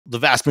the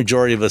vast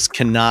majority of us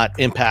cannot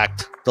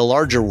impact the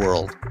larger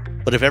world.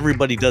 But if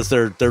everybody does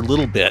their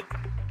little bit,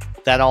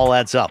 that all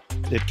adds up.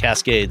 It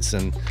cascades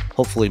and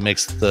hopefully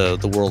makes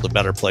the world a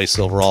better place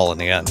overall in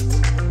the end.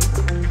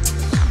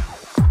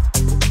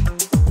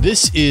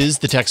 This is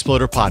the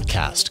Techsploder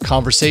Podcast,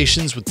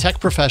 conversations with tech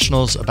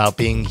professionals about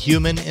being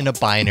human in a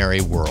binary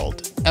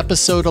world.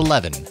 Episode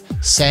 11,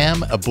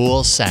 Sam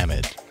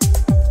Abuelsamid.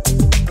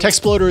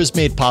 Techsploder is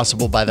made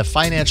possible by the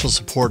financial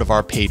support of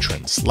our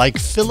patrons, like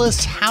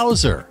Phyllis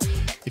Hauser.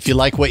 If you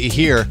like what you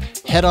hear,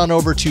 head on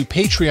over to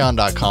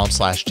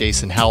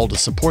patreon.com/Jason Howell to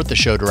support the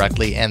show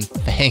directly, and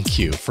thank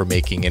you for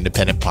making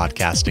independent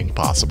podcasting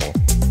possible.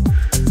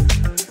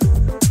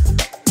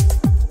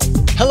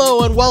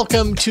 Hello and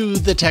welcome to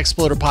the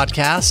Techsploder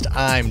Podcast.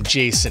 I'm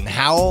Jason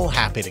Howell,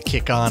 happy to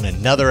kick on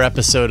another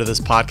episode of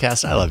this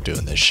podcast. I love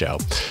doing this show.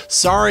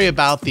 Sorry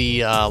about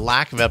the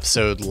lack of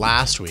episode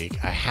last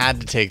week. I had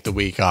to take the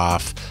week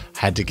off,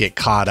 had to get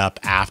caught up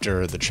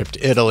after the trip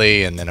to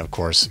Italy, and then of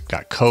course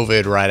got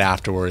COVID right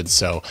afterwards.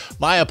 So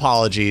my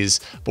apologies,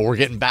 but we're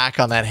getting back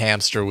on that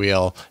hamster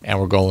wheel and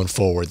we're going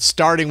forward.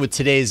 Starting with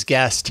today's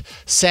guest,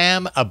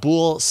 Sam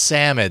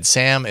Abuelsamid.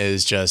 Sam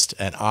is just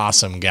an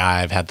awesome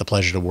guy I've had the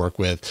pleasure to work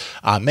with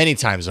many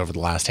times over the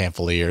last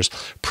handful of years.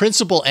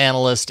 Principal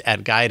analyst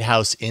at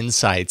Guidehouse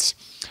Insights.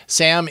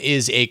 Sam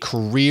is a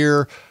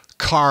career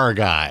car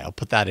guy. I'll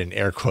put that in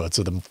air quotes,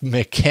 with a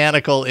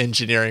mechanical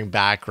engineering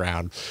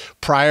background.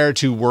 Prior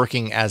to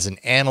working as an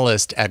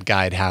analyst at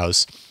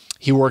Guidehouse,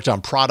 he worked on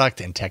product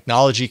and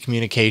technology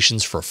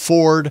communications for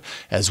Ford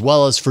as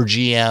well as for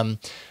GM.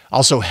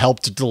 Also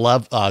helped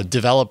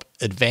develop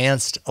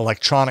advanced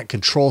electronic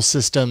control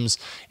systems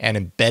and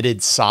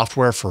embedded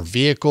software for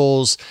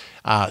vehicles.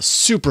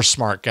 Super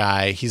smart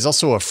guy. He's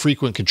also a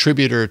frequent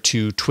contributor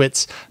to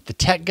Twit's The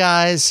Tech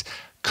Guys,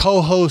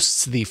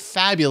 co-hosts the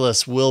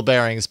fabulous Will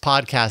Bearings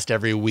podcast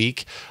every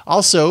week.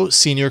 Also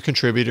senior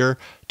contributor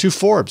to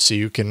Forbes, so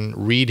you can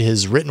read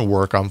his written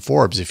work on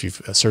Forbes if you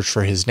search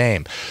for his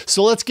name.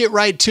 So let's get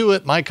right to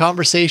it. My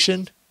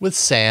conversation with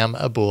Sam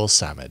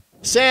Abuelsamid.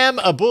 Sam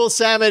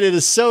Abuelsamid, it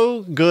is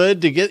so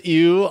good to get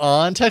you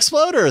on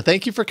Techsploder.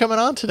 Thank you for coming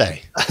on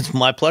today. It's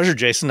my pleasure,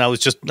 Jason.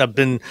 I've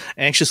been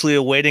anxiously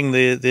awaiting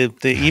the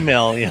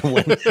email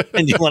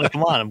when you want to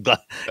come on. I'm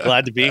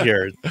glad to be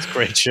here. It's a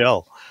great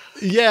show.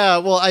 Yeah,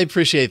 well, I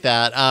appreciate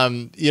that.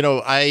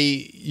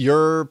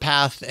 Your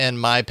path and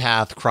my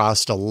path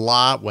crossed a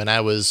lot when I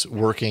was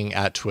working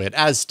at Twit,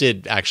 as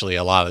did actually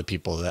a lot of the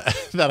people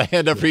that I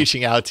end up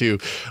reaching out to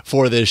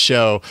for this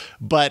show.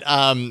 But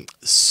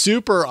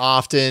super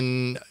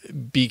often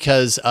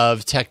because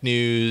of Tech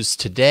News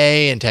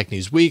Today and Tech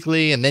News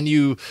Weekly, and then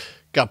you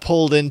got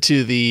pulled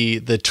into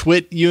the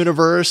Twit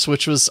universe,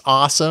 which was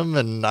awesome.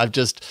 And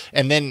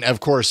then of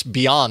course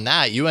beyond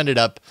that, you ended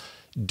up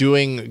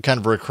doing kind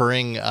of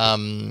recurring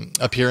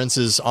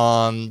appearances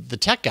on The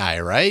Tech Guy,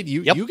 right?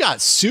 You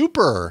got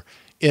super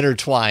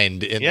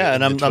intertwined in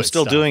and I'm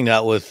still doing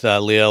that with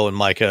Leo and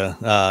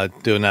Micah,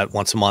 doing that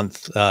once a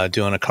month,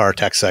 doing a car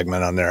tech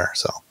segment on there.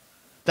 So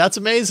that's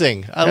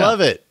amazing. I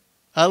love it.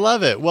 I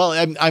love it. Well,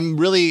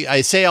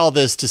 I say all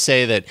this to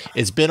say that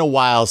it's been a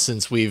while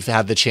since we've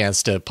had the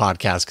chance to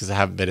podcast, because I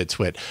haven't been at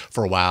Twit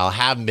for a while. I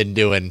haven't been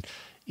doing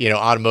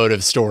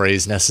automotive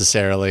stories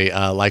necessarily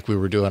like we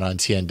were doing on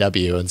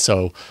TNW. And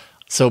so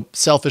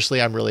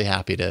selfishly, I'm really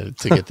happy to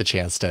get the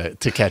chance to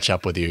catch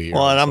up with you.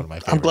 Well,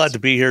 and I'm glad to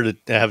be here to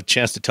have a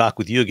chance to talk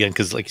with you again,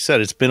 because like you said,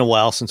 it's been a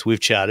while since we've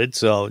chatted.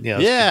 So, it's good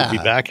to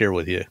be back here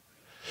with you.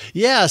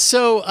 Yeah.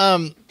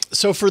 So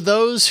for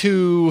those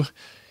who,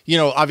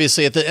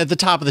 obviously at the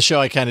top of the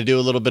show, I kind of do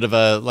a little bit of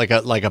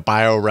a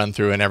bio run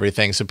through and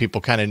everything, so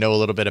people kind of know a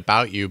little bit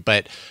about you.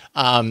 But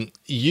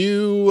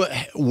you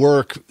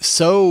work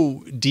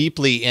so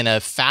deeply in a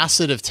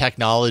facet of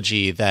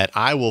technology that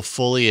I will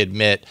fully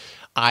admit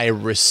I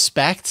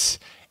respect,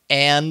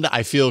 and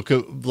I feel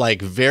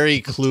like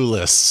very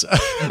clueless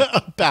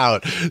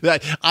about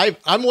that.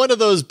 I'm one of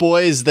those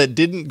boys that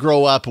didn't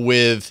grow up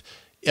with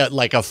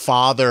like a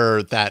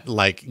father that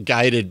like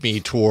guided me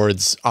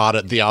towards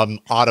the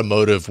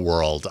automotive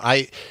world.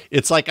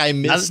 It's like I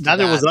missed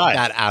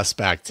that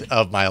aspect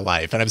of my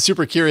life, and I'm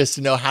super curious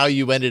to know how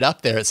you ended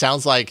up there. It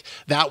sounds like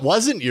that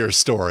wasn't your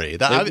story.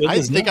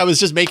 I think I was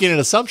just making an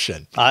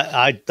assumption.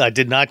 I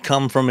did not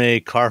come from a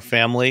car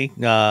family.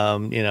 There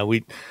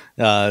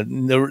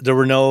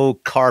were no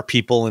car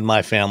people in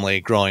my family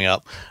growing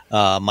up.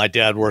 My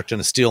dad worked in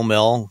a steel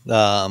mill.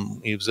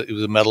 He was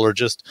a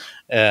metallurgist.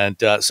 And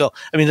so,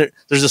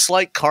 there's a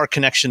slight car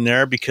connection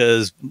there,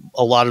 because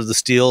a lot of the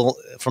steel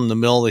from the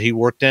mill that he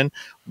worked in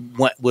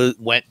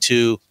went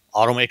to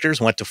automakers,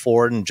 went to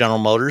Ford and General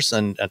Motors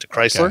and to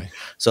Chrysler. Okay.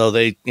 So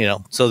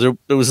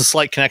there was a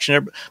slight connection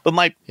there, but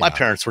my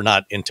parents were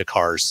not into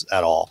cars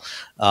at all.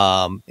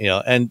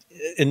 And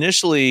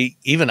initially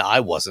even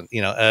I wasn't,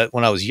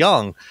 when I was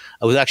young,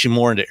 I was actually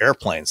more into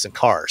airplanes than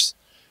cars.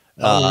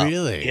 Oh,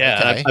 really?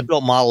 Yeah. Okay. I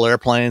built model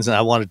airplanes, and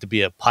I wanted to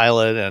be a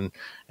pilot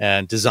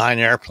and design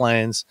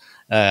airplanes.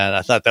 And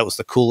I thought that was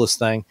the coolest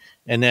thing.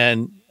 And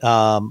then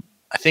I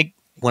think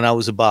when I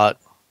was about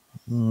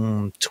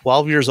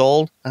 12 years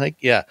old, I think.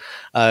 Yeah.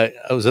 I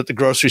was at the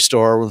grocery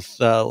store with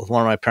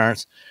one of my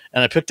parents,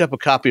 and I picked up a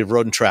copy of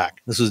Road and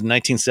Track. This was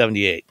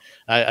 1978.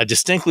 I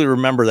distinctly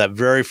remember that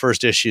very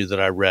first issue that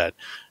I read.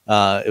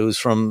 It was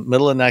from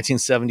middle of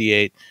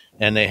 1978,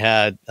 and they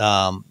had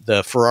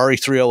the Ferrari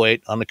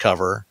 308 on the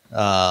cover.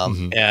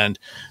 And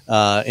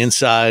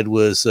inside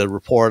was a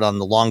report on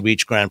the Long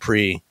Beach Grand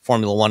Prix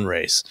Formula One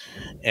race.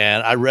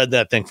 And I read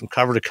that thing from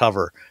cover to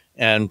cover.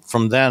 And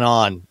from then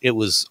on, it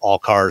was all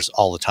cars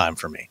all the time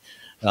for me.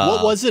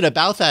 What was it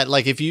about that?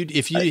 Like, if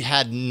you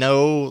had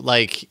no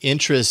like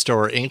interest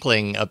or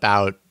inkling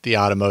about the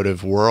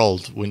automotive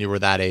world when you were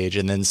that age,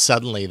 and then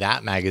suddenly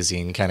that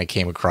magazine kind of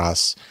came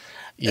across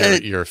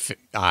your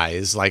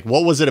eyes, like,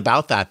 what was it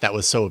about that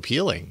was so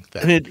appealing?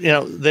 I mean,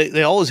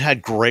 they always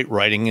had great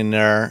writing in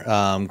there,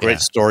 great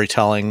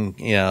storytelling,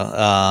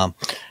 and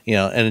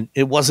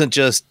it wasn't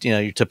just,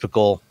 your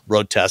typical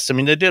road tests. I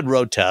mean, they did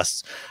road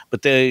tests,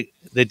 but they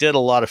did a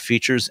lot of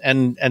features,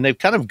 and they've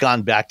kind of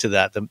gone back to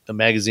that. The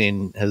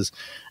magazine has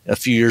a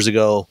few years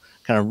ago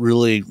kind of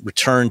really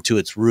returned to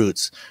its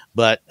roots,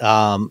 but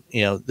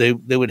they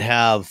would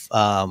have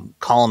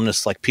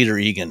columnists like Peter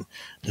Egan,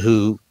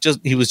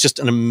 he was just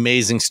an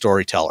amazing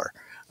storyteller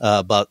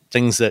about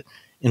things that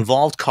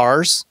involved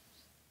cars,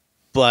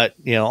 but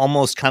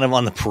almost kind of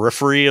on the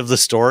periphery of the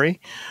story.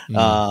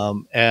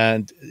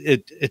 And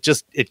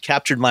it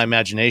captured my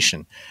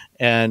imagination.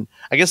 And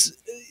I guess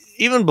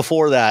even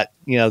before that,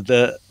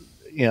 I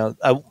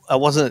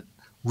wasn't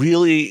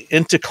really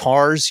into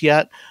cars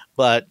yet,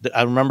 but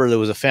I remember there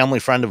was a family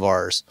friend of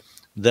ours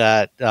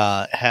that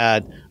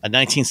had a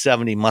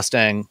 1970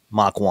 Mustang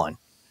Mach 1,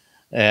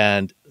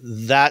 and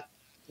that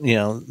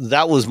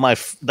was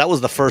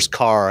the first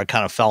car I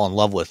kind of fell in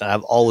love with, and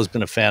I've always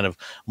been a fan of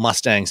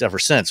Mustangs ever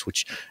since.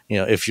 Which,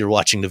 if you're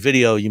watching the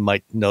video, you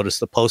might notice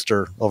the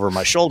poster over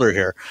my shoulder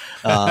here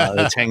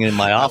that's hanging in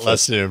my office.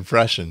 That's an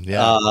impression,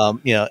 yeah.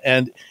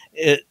 And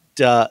it,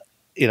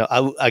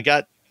 I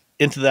got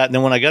into that, and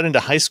then when I got into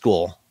high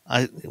school,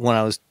 when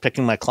I was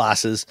picking my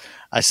classes,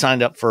 I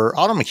signed up for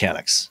auto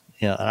mechanics,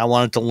 and I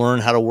wanted to learn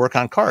how to work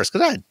on cars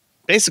because I had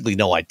basically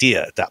no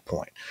idea at that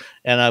point.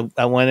 And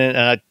I went in and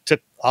I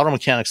took auto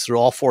mechanics through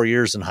all 4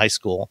 years in high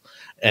school,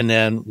 and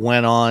then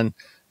went on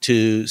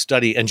to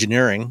study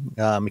engineering,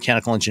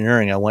 mechanical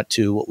engineering. I went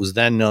to what was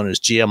then known as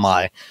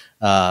GMI,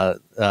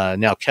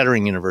 now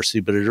Kettering University,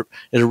 but it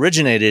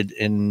originated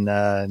in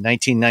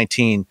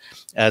 1919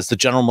 as the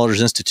General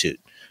Motors Institute.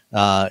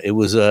 It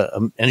was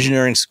an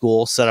engineering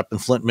school set up in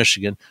Flint,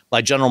 Michigan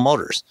by General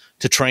Motors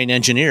to train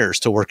engineers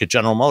to work at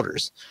General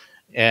Motors.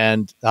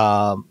 And,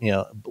 by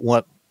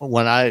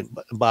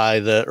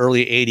the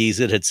early 80s,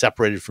 it had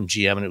separated from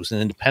GM, and it was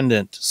an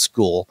independent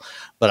school,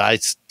 but I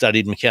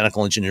studied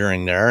mechanical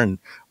engineering there and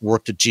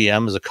worked at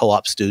GM as a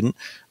co-op student.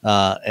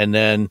 And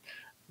then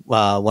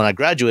when I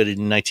graduated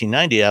in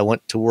 1990, I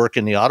went to work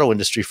in the auto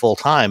industry full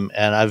time,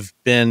 and I've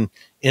been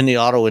in the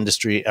auto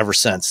industry ever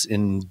since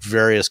in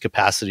various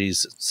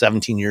capacities.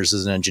 17 years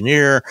as an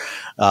engineer,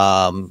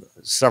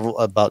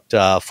 about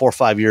 4 or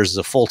 5 years as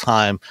a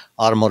full-time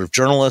automotive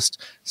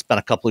journalist, spent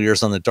a couple of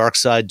years on the dark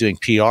side doing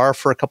PR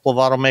for a couple of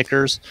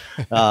automakers.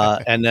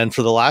 And then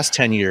for the last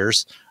 10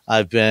 years,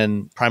 I've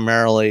been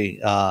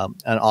primarily an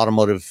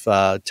automotive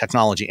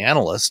technology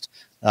analyst,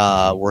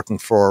 working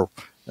for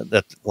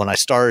that. When I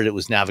started, it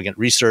was Navigant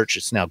Research.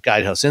 It's now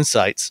Guidehouse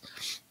Insights.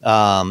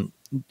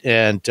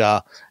 And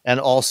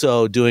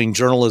also doing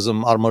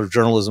journalism, automotive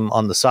journalism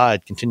on the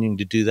side, continuing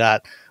to do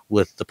that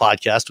with the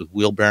podcast, with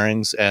Wheel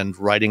Bearings, and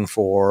writing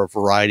for a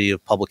variety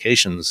of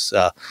publications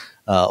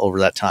over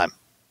that time.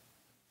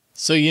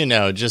 So,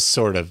 just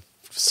sort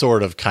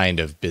of kind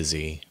of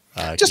busy.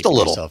 Just a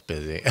little. Yourself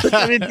busy.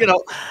 I mean,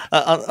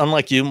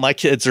 unlike you, my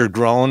kids are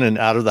grown and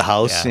out of the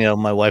house. Yeah.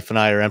 My wife and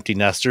I are empty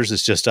nesters.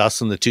 It's just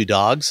us and the 2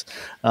 dogs.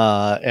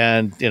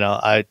 And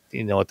I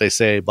what they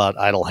say about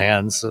idle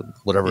hands,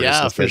 whatever it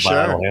is for sure.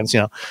 idle hands.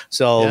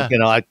 So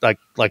I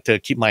like to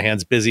keep my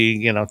hands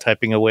busy.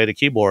 Typing away at a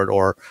keyboard,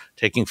 or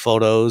taking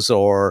photos,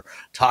 or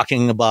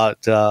talking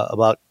about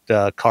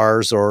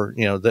cars, or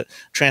the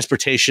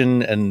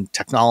transportation and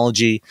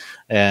technology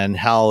and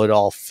how it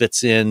all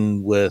fits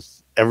in with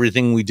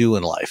everything we do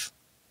in life.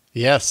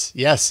 Yes,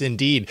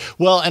 indeed.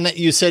 Well, and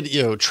you said,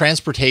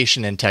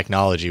 transportation and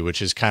technology,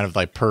 which is kind of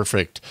like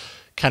perfect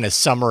kind of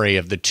summary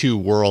of the two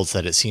worlds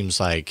that it seems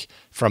like,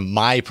 from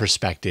my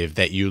perspective,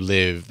 that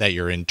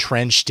you're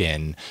entrenched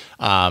in,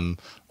 on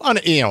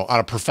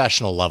a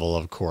professional level,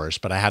 of course,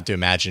 but I have to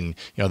imagine,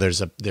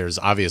 there's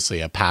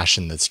obviously a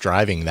passion that's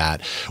driving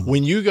that.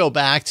 When you go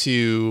back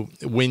to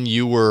when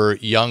you were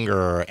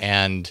younger,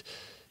 and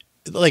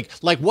like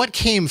what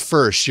came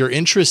first, your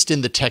interest in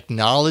the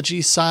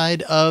technology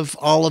side of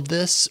all of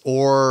this,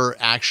 or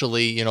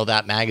actually,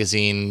 that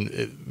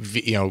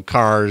magazine,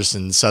 cars,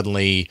 and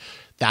suddenly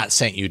that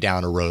sent you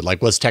down a road?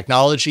 Like, was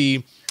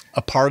technology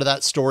a part of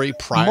that story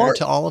prior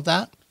to all of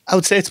that? I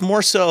would say it's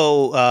more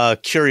so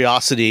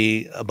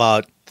curiosity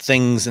about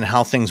things and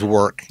how things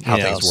work.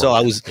 So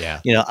I was,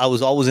 I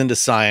was always into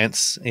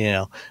science.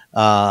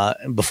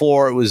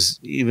 Before it was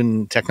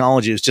even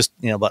technology, it was just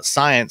about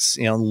science.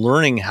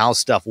 Learning how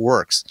stuff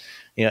works.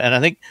 And I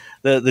think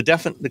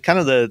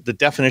the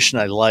definition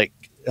I like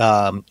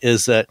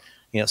is that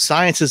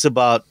science is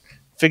about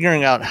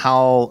figuring out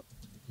how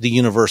the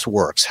universe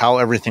works, how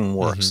everything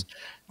works.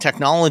 Mm-hmm.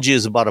 Technology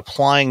is about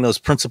applying those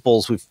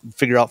principles we've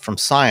figured out from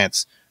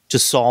science to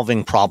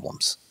solving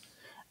problems.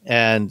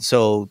 And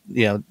so,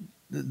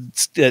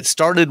 it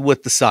started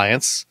with the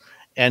science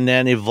and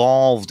then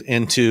evolved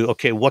into,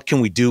 okay, what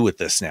can we do with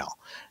this now?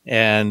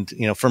 And,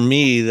 for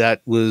me,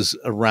 that was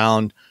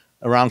around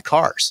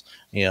cars,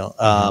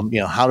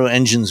 how do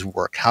engines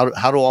work?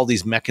 How do all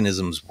these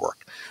mechanisms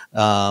work?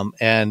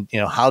 And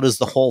how does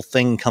the whole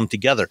thing come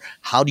together?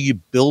 How do you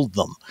build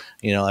them?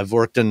 I've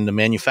worked in the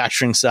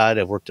manufacturing side.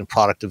 I've worked in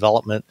product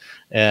development,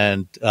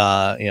 and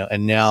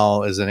and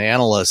now as an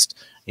analyst,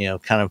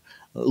 kind of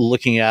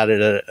looking at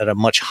it at a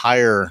much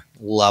higher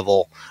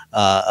level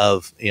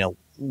of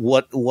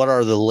what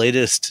are the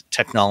latest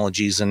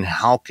technologies and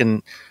how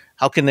can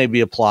they be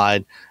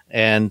applied,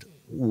 and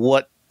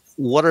what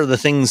are the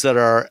things that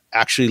are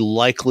actually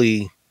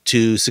likely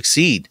to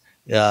succeed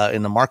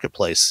in the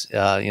marketplace,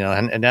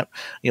 and that,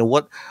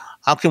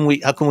 how can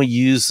we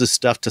use this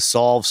stuff to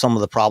solve some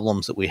of the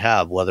problems that we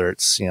have, whether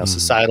it's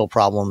societal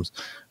problems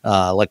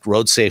like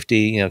road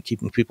safety,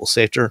 keeping people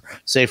safer,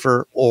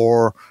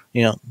 or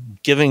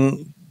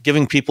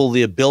giving people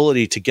the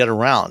ability to get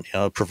around,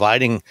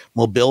 providing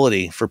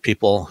mobility for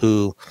people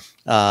who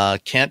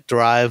can't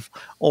drive,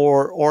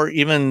 or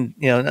even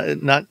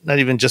not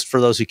even just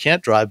for those who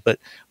can't drive, but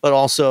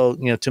also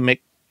to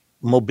make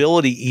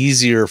mobility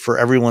easier for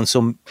everyone.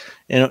 So,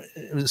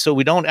 so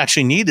we don't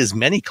actually need as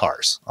many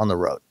cars on the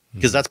road,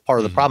 because that's part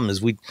of the problem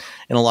is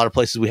in a lot of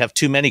places we have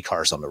too many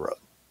cars on the road.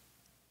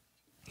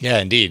 Yeah,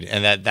 indeed.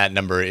 And that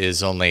number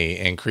is only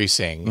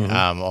increasing.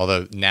 Mm-hmm.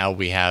 Although now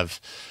we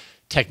have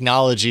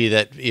technology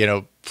that,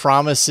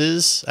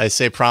 promises, I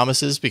say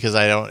promises because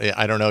I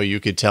don't know, you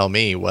could tell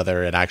me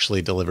whether it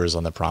actually delivers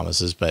on the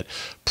promises, but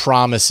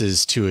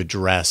promises to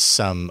address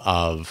some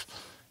of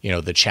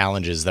the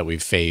challenges that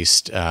we've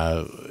faced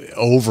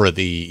over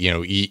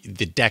the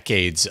the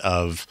decades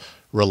of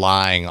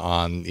relying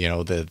on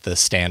the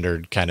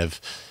standard kind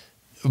of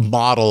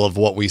model of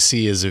what we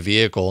see as a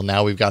vehicle.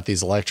 Now we've got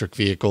these electric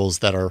vehicles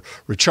that are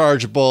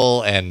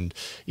rechargeable, and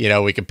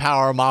we can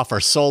power them off our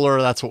solar.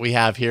 That's what we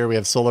have here. We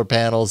have solar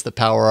panels that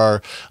power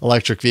our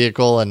electric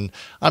vehicle, and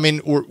I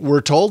mean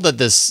we're told that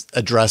this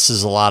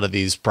addresses a lot of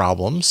these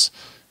problems.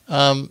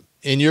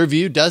 In your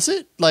view, does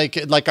it? Like,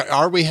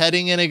 are we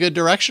heading in a good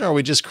direction, or are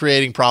we just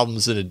creating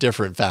problems in a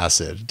different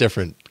facet,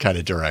 different kind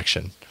of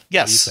direction?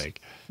 Yes, what do you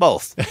think?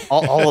 Both,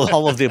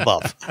 all of the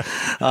above.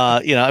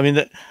 I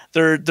mean,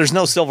 there's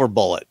no silver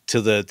bullet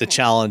to the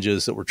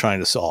challenges that we're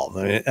trying to solve,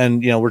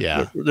 and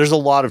there's a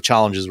lot of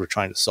challenges we're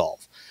trying to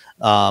solve.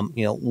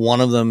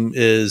 One of them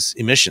is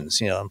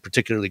emissions,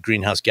 particularly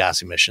greenhouse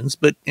gas emissions,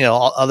 but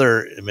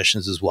other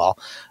emissions as well.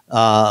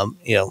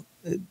 Yep.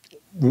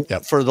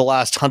 For the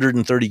last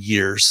 130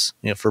 years,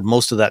 for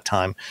most of that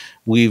time,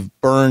 we've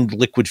burned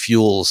liquid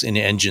fuels in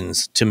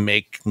engines to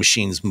make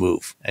machines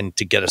move and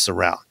to get us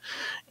around.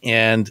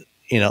 And,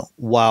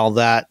 while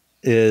that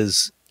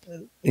is,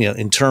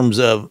 in terms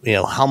of,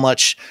 how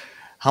much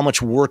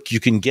work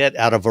you can get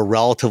out of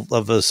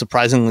a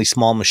surprisingly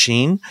small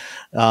machine,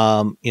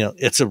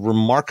 it's a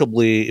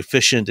remarkably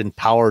efficient and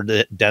power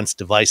dense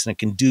device, and it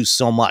can do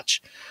so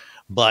much.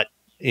 But,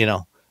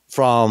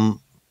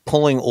 from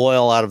pulling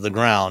oil out of the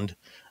ground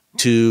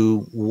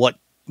to what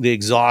the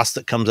exhaust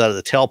that comes out of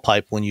the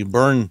tailpipe when you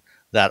burn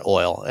that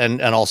oil,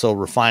 and also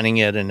refining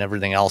it and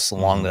everything else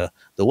along the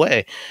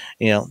way,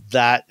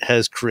 that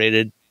has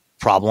created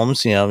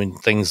problems,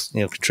 things,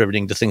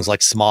 contributing to things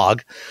like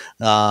smog,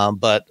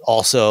 but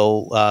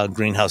also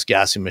greenhouse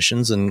gas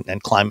emissions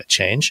and climate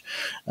change.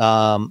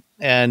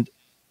 And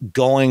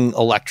going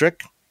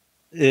electric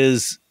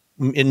is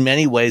in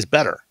many ways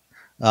better.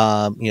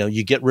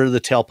 You get rid of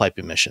the tailpipe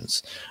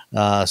emissions.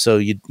 So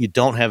you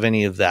don't have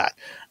any of that.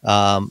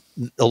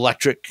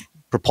 Electric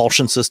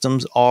propulsion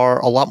systems are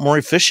a lot more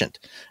efficient.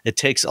 It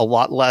takes a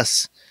lot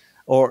less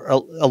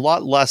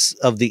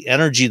of the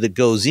energy that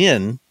goes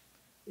in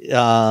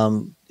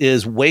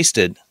is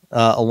wasted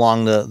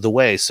along the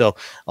way. So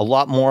a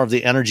lot more of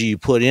the energy you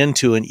put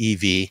into an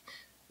EV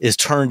is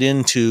turned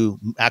into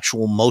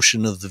actual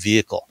motion of the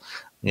vehicle.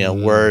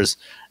 Whereas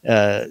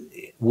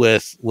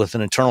with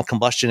an internal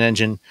combustion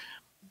engine,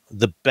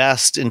 the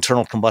best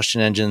internal combustion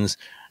engines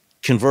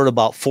convert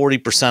about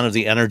 40% of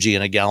the energy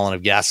in a gallon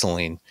of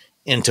gasoline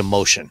into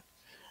motion.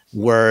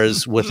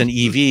 Whereas with an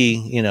EV,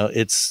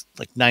 it's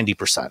like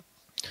 90%.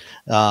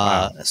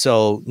 Wow.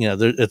 So,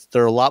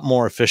 they're a lot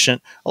more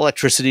efficient.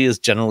 Electricity is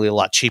generally a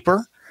lot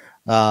cheaper.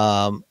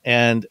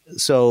 And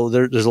so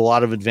there's a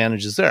lot of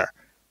advantages there.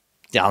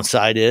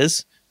 Downside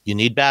is you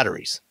need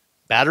batteries.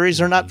 Batteries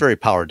are not very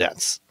power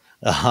dense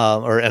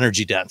or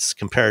energy dense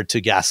compared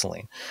to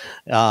gasoline.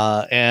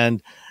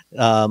 The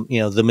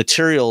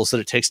materials that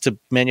it takes to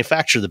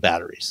manufacture the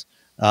batteries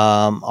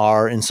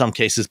are in some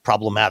cases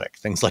problematic.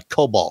 Things like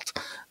cobalt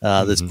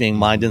that's being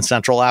mined in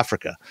Central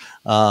Africa,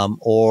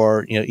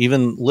 or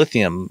even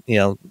lithium.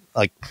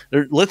 Like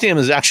lithium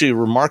is actually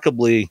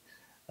remarkably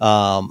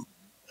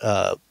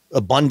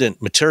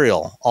abundant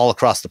material all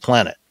across the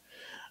planet,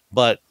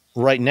 but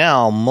right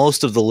now,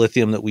 most of the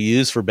lithium that we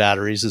use for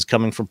batteries is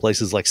coming from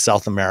places like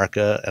South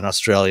America and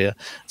Australia.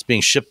 It's being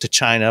shipped to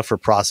China for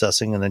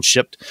processing and then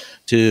shipped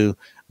to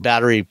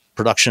battery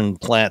production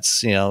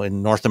plants,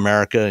 in North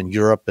America and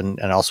Europe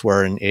and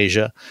elsewhere in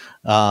Asia.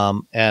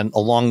 And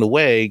along the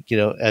way,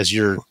 as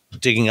you're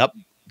digging up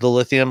the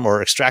lithium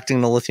or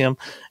extracting the lithium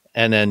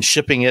and then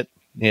shipping it,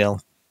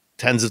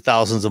 tens of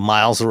thousands of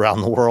miles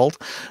around the world,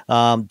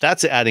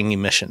 that's adding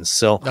emissions.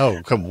 So,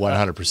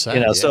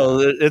 100%.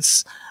 So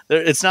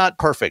it's not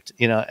perfect,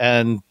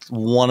 and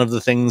one of the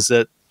things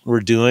that we're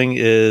doing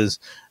is,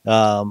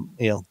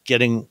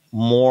 getting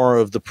more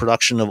of the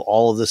production of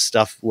all of this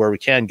stuff where we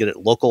can get it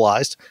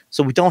localized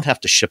so we don't have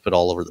to ship it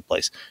all over the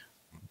place.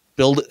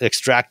 Build,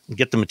 extract,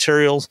 get the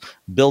materials,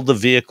 build the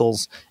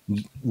vehicles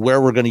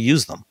where we're going to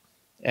use them.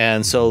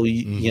 And so,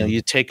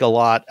 you take a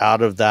lot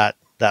out of that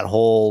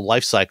whole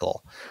life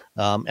cycle.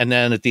 And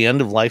then at the end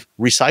of life,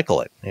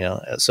 recycle it,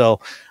 so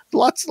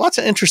lots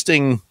of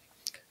interesting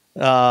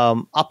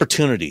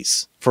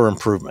opportunities for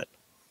improvement.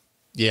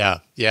 Yeah.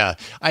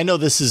 I know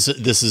this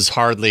is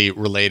hardly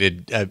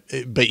related,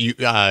 but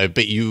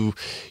you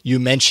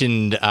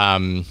mentioned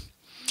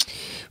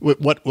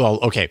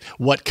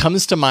what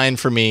comes to mind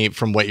for me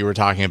from what you were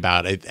talking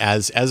about,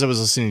 as I was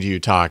listening to you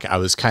talk, I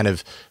was kind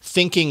of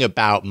thinking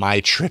about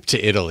my trip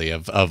to Italy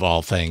of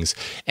all things,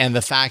 and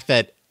the fact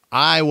that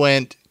I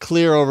went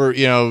clear over,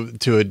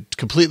 to a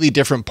completely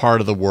different part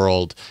of the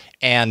world,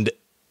 and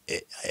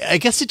I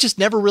guess it just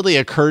never really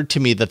occurred to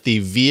me that the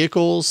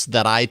vehicles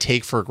that I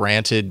take for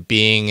granted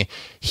being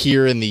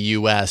here in the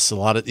US, a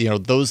lot of,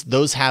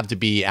 those have to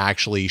be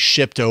actually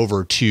shipped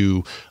over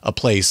to a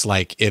place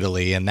like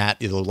Italy. And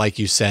that, like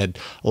you said,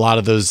 a lot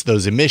of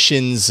those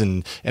emissions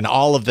and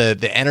all of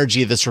the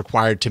energy that's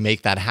required to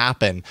make that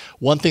happen.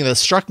 One thing that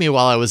struck me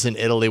while I was in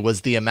Italy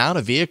was the amount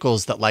of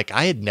vehicles that, like,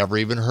 I had never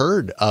even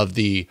heard of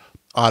the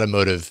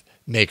automotive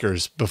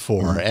makers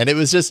before, and it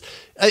was just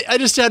I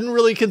just hadn't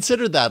really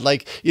considered that.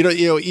 Like,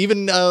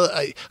 even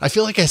I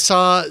feel like I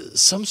saw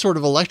some sort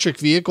of electric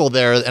vehicle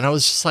there, and I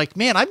was just like,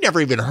 man, I've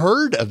never even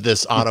heard of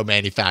this auto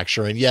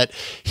manufacturer, and yet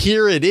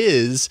here it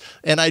is.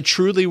 And I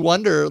truly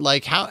wonder,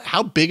 like,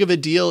 how big of a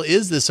deal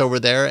is this over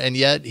there? And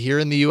yet here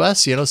in the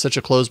US, such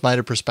a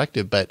closed-minded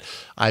perspective, but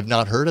I've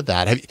not heard of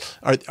that.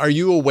 Are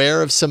you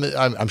aware of some?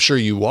 I'm sure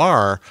you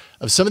are,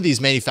 of some of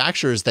these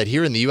manufacturers that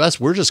here in the US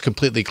we're just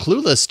completely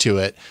clueless to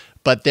it,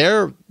 but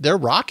they're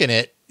rocking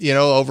it,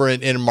 over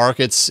in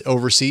markets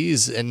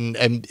overseas,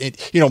 and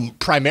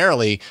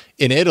primarily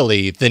in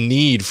Italy, the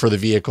need for the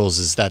vehicles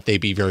is that they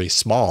be very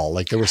small.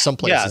 Like, there were some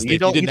places that you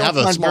didn't have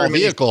a small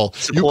vehicle,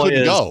 you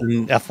couldn't go.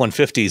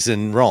 F-150s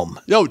in Rome.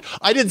 No,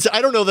 I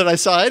don't know that I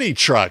saw any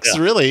trucks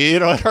really.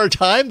 At our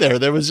time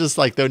there was just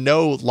like, there were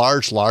no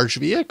large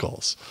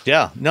vehicles.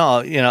 Yeah, no,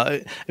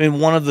 I mean,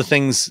 one of the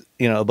things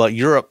about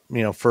Europe,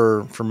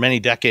 for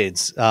many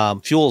decades,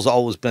 fuel's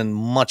always been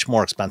much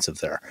more expensive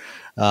there.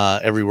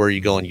 Everywhere you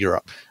go in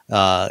Europe,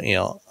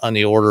 on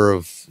the order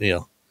of,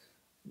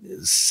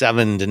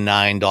 $7 to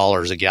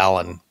 $9 a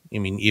gallon. I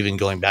mean, even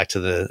going back to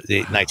the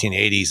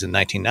 1980s and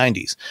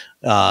 1990s.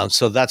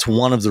 So that's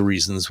one of the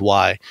reasons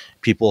why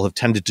people have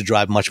tended to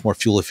drive much more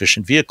fuel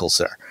efficient vehicles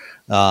there,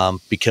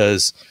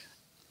 because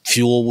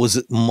fuel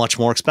was much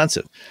more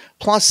expensive.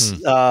 Plus,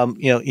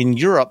 in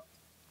Europe,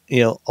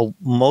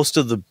 most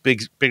of the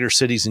bigger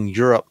cities in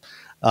Europe,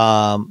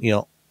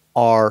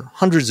 are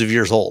hundreds of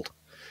years old.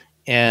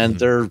 And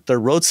their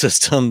road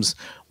systems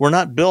were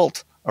not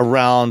built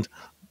around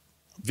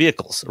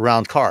vehicles,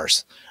 around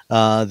cars.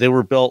 They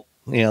were built,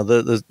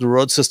 the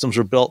road systems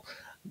were built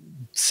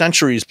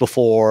centuries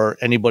before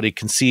anybody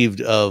conceived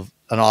of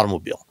an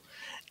automobile.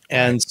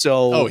 And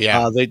so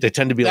they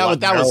tend to be a lot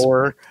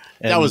narrower.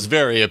 That was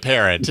very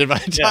apparent in my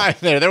time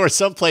there. There were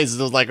some places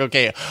that was like,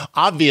 okay,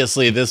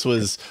 obviously this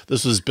was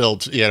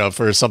built,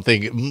 for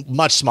something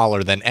much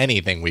smaller than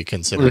anything we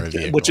consider a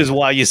vehicle. Which is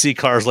why you see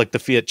cars like the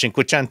Fiat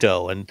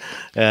Cinquecento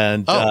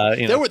and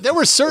there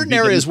were certain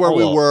areas where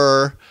we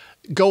were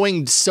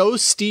going so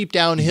steep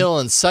downhill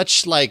and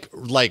such like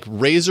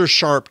razor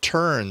sharp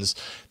turns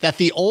that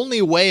the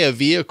only way a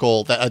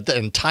vehicle,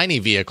 a tiny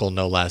vehicle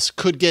no less,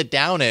 could get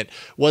down it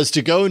was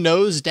to go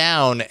nose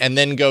down and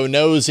then go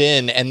nose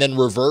in and then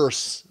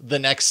reverse the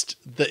next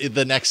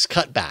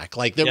cutback.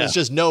 Like, there was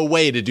just no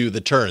way to do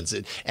the turns,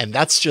 and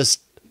that's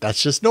just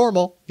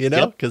normal,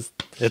 because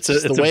it's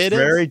a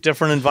very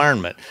different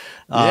environment.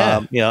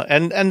 And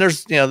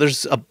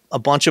there's a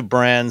bunch of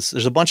brands.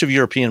 There's a bunch of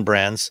European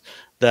brands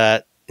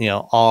that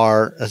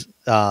are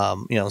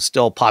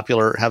still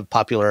popular, have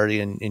popularity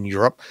in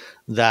Europe,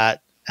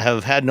 that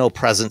have had no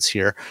presence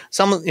here.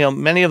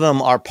 Many of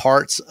them are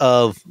parts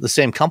of the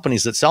same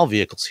companies that sell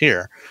vehicles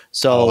here.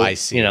 So I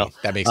see.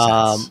 That makes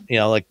sense.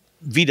 Like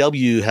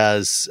VW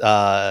has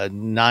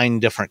 9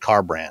 different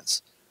car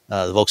brands,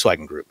 the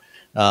Volkswagen Group.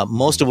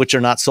 most of which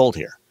are not sold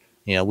here.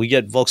 We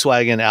get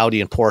Volkswagen,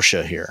 Audi, and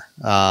Porsche here,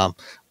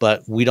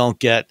 but we don't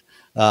get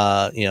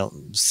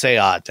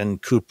Seat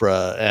and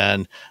Cupra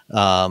and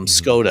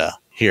Skoda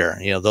here.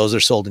 Those are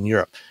sold in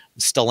Europe.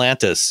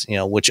 Stellantis,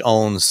 which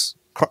owns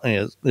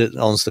it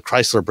owns the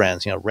Chrysler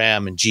brands,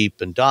 Ram and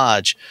Jeep and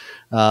Dodge.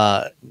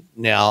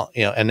 Now,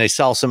 and they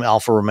sell some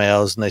Alfa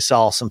Romeos and they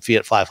sell some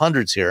Fiat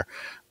 500s here.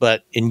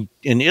 But in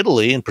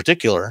Italy, in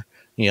particular,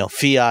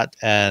 Fiat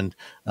and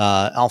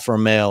Alfa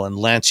Romeo and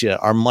Lancia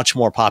are much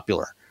more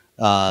popular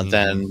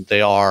than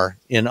they are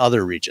in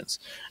other regions.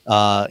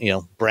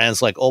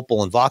 Brands like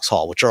Opel and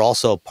Vauxhall, which are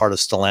also part of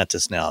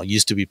Stellantis now,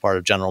 used to be part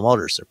of General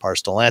Motors. They're part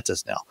of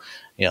Stellantis now.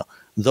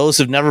 Those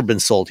have never been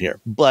sold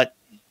here, but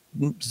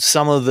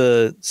some of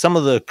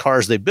the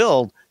cars they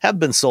build have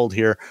been sold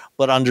here,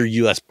 but under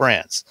U.S.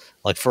 brands.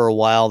 Like for a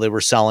while, they were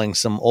selling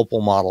some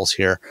Opel models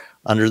here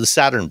under the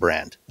Saturn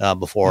brand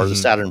before the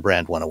Saturn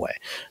brand went away.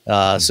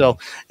 So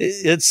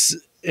it's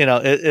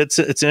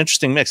an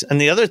interesting mix.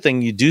 And the other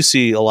thing you do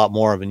see a lot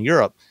more of in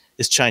Europe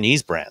is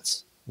Chinese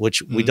brands,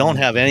 which we don't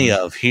have any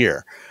of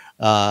here.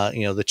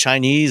 The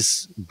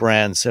Chinese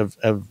brands have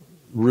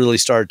really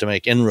started to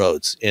make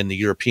inroads in the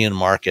European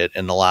market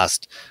in the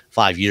last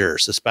 5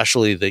 years,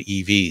 especially the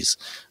EVs.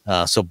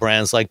 So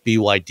brands like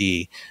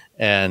BYD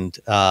and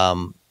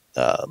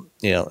Xiaopeng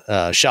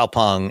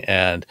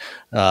and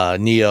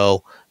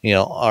NIO,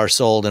 are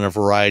sold in a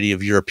variety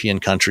of European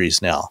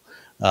countries now.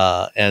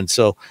 And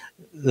so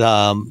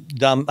I'm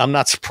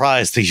not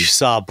surprised that you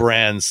saw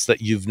brands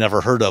that you've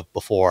never heard of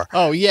before.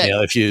 Oh yeah,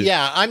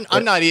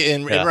 I'm not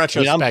in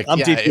retrospect. I'm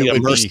deeply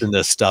immersed in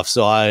this stuff,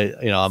 so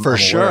I'm for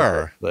sure.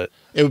 Aware, but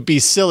it would be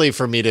silly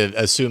for me to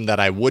assume that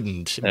I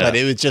wouldn't. But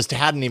it just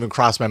hadn't even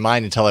crossed my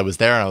mind until I was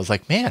there, and I was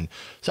like, man.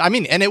 So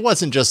and it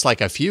wasn't just like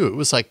a few. It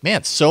was like,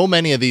 man, so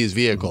many of these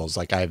vehicles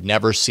like I've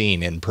never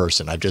seen in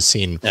person. I've just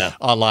seen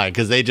online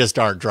because they just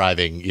aren't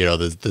driving,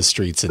 the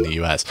streets in the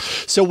U.S.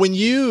 So when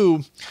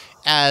you,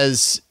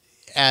 as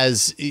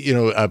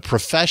a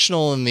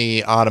professional in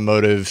the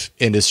automotive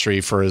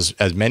industry for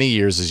as many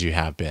years as you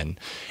have been,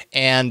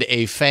 and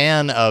a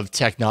fan of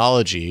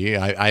technology,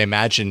 I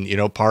imagine,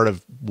 part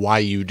of why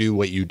you do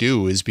what you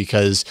do is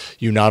because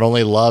you not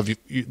only love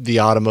the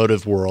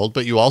automotive world,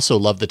 but you also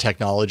love the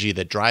technology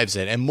that drives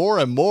it. And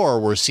more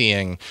we're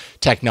seeing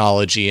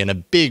technology in a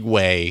big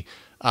way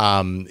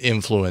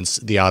influence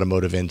the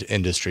automotive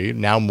industry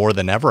now more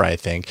than ever, I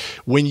think.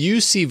 When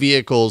you see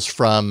vehicles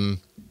from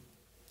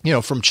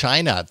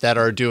China that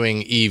are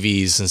doing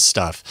EVs and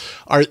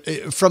stuff, are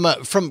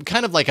from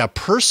kind of like a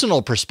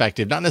personal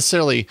perspective, not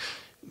necessarily,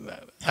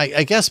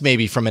 I guess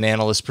maybe from an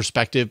analyst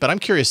perspective, but I'm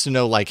curious to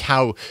know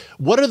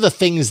what are the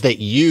things that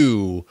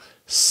you,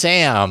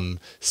 Sam,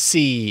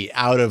 see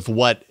out of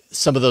what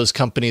some of those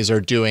companies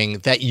are doing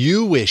that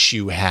you wish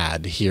you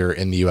had here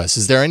in the US?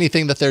 Is there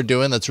anything that they're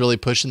doing that's really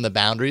pushing the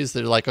boundaries?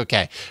 They're like,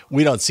 okay,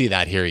 we don't see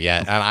that here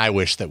yet, and I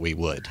wish that we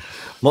would.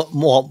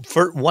 Well,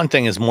 for one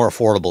thing is more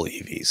affordable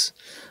EVs.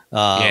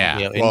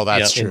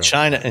 That's true.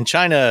 In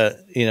China,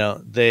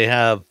 they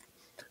have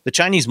the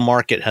Chinese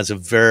market has a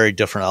very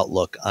different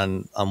outlook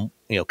on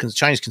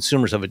Chinese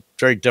consumers have a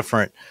very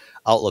different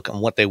outlook on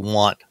what they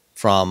want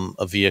from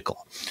a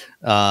vehicle,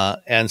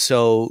 and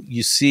so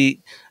you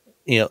see,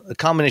 a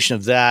combination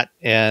of that,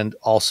 and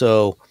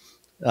also,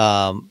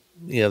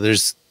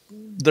 there's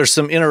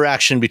some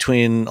interaction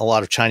between a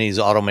lot of Chinese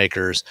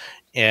automakers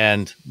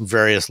and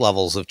various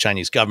levels of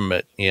Chinese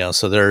government,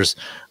 so there's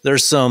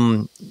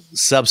some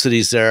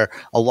subsidies there.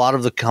 A lot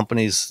of the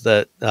companies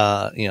that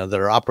that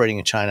are operating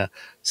in China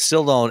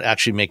still don't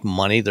actually make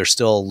money. They're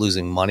still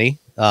losing money.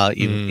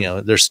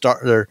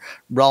 They're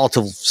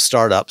relative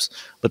startups,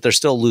 but they're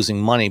still losing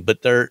money.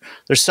 But they're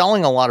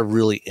selling a lot of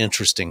really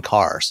interesting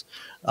cars.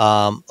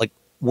 Like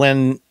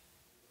when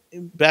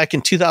back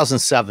in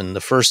 2007,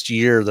 the first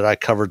year that I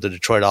covered the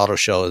Detroit Auto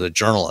Show as a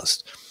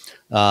journalist,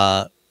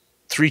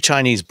 3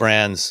 Chinese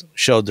brands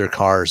showed their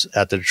cars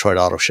at the Detroit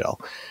Auto Show.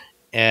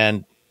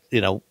 And,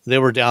 they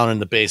were down in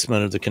the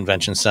basement of the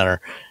convention center,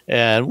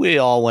 and we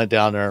all went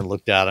down there and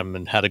looked at them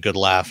and had a good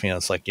laugh.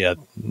 It's like, the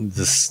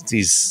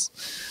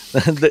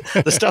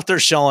stuff they're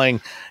showing,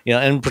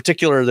 and in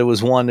particular, there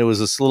was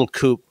this little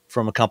coupe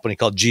from a company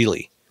called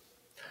Geely,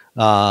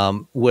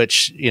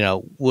 which,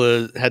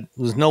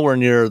 was nowhere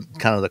near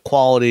kind of the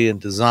quality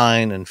and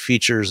design and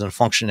features and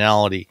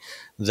functionality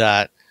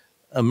that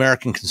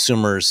American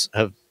consumers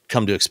have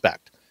come to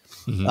expect.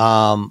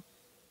 3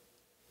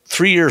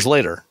 years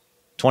later,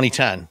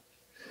 2010,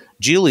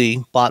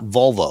 Geely bought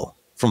Volvo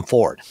from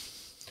Ford.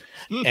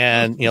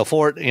 And,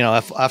 Ford,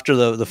 after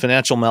the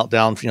financial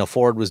meltdown,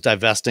 Ford was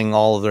divesting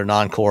all of their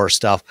non-core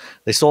stuff.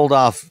 They sold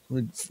off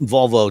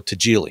Volvo to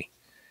Geely.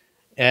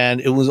 And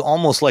it was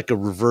almost like a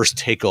reverse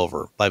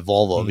takeover by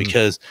Volvo,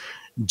 because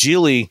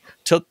Geely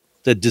took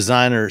the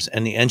designers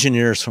and the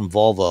engineers from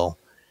Volvo,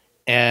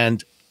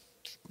 and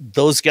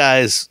those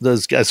guys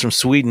from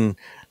Sweden,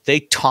 they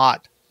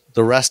taught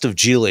the rest of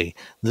Geely,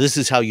 this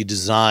is how you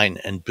design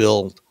and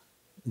build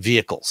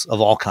vehicles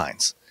of all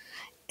kinds.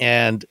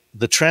 And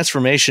the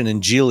transformation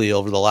in Geely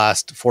over the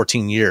last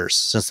 14 years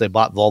since they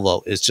bought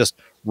Volvo is just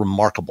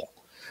remarkable.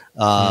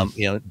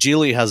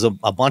 Geely has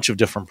a bunch of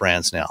different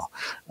brands now.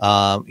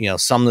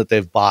 Some that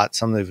they've bought,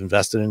 some they've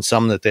invested in,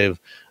 some that they've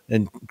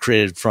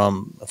created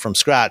from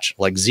scratch,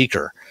 like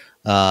Zeekr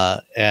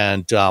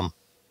and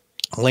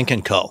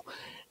Lynk & Co.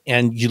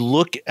 And you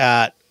look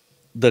at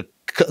the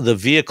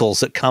vehicles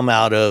that come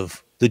out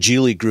of the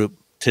Geely group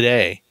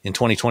today in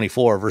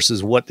 2024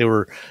 versus what they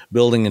were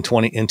building in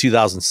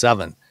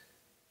 2007,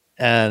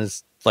 and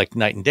it's like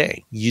night and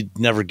day. You'd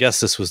never guess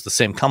this was the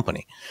same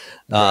company.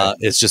 Right.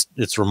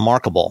 It's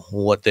remarkable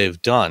what they've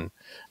done.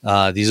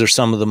 These are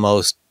some of the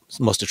most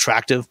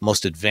attractive,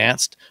 most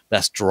advanced,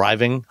 best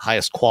driving,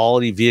 highest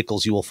quality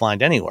vehicles you will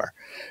find anywhere.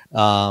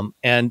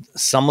 And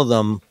some of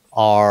them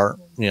are,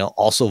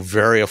 also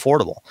very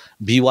affordable.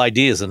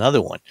 BYD is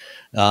another one.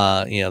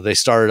 They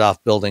started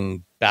off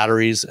building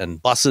batteries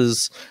and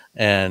buses,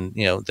 and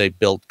they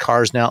build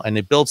cars now, and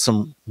they build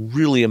some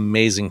really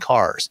amazing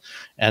cars.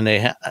 And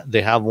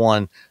they have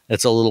one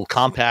that's a little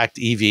compact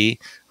EV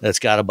that's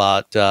got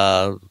about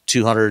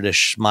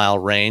 200-ish mile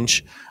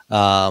range,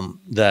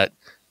 that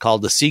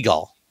called the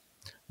Seagull,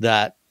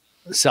 that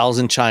sells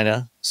in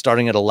China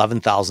starting at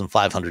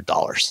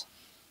 $11,500.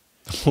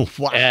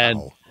 Wow.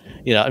 And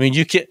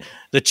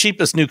the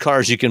cheapest new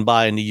cars you can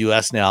buy in the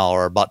US now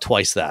are about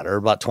twice that, or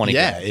about 20.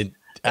 Yeah,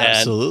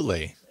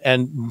 absolutely.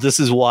 And this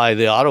is why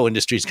the auto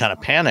industry is kind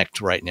of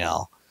panicked right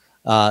now.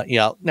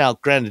 Now,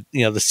 granted,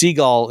 the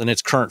Seagull in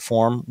its current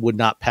form would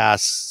not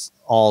pass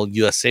all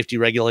U.S. safety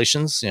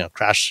regulations,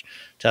 crash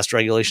test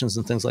regulations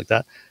and things like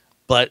that.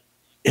 But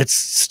it's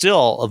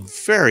still a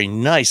very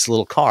nice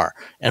little car.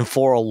 And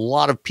for a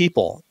lot of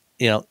people,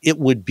 it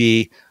would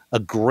be a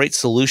great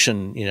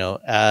solution,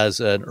 as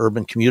an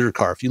urban commuter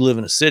car. If you live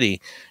in a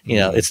city,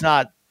 it's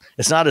not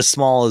as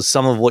small as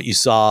some of what you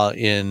saw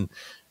in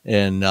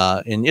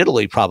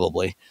Italy,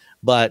 probably,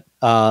 but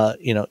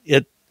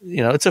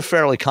it's a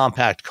fairly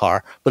compact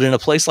car. But in a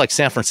place like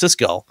San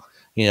Francisco,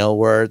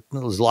 where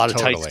there's a lot of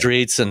tight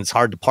streets and it's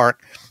hard to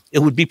park, it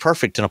would be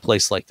perfect in a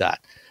place like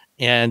that.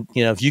 And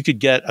if you could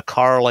get a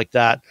car like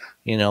that,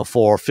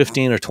 for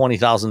 $15,000 or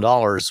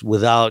 $20,000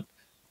 without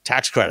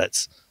tax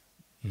credits,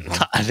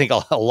 I think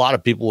a lot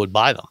of people would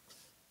buy them.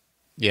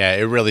 Yeah,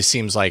 it really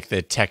seems like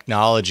as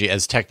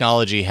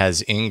technology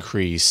has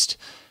increased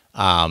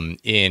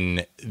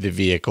in the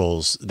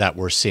vehicles that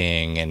we're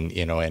seeing,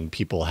 and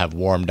people have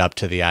warmed up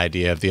to the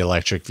idea of the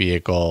electric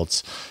vehicle.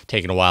 It's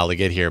taken a while to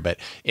get here, but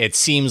it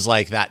seems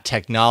like that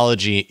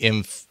technology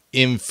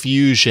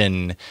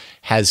infusion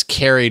has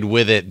carried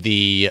with it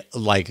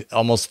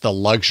almost the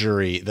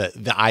luxury,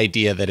 the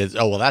idea that it's,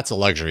 that's a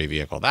luxury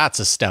vehicle, that's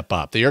a step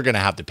up, that you're going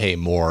to have to pay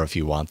more if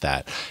you want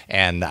that.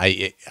 And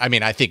I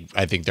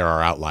think there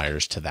are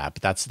outliers to that,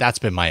 but that's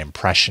been my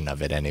impression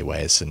of it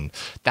anyways, and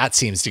that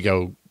seems to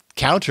go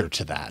counter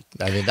to that.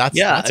 I mean, that's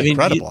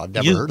incredible. I've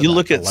never heard of you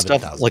look at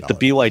stuff like the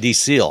BYD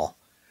Seal,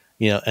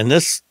 and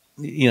this,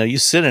 you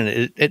sit in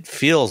it, it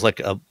feels like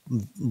a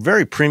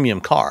very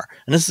premium car.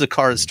 And this is a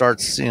car that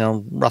starts,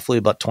 roughly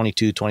about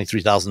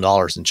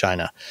 $22,000-$23,000 in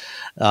China.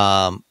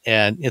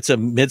 And it's a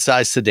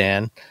mid-sized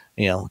sedan.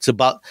 It's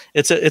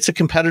a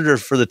competitor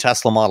for the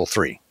Tesla Model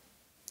 3.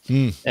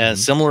 And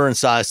similar in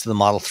size to the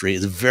Model 3.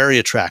 It's very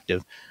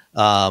attractive.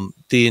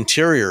 The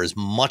interior is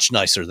much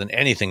nicer than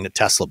anything that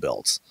Tesla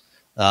builds.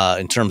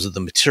 In terms of the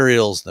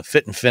materials, the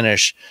fit and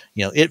finish,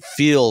 it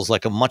feels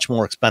like a much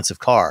more expensive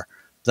car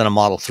than a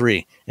Model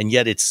 3, and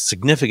yet it's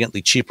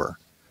significantly cheaper.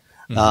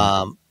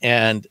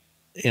 And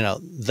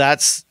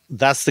that's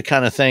the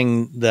kind of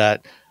thing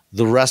that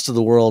the rest of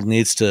the world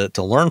needs to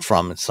learn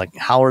from. It's like,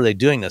 how are they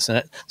doing this? And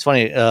it's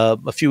funny.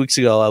 A few weeks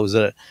ago,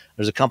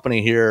 there's a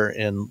company here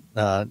in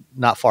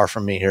not far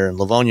from me here in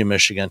Livonia,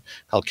 Michigan,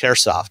 called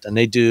CareSoft, and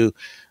they do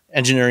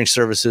engineering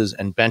services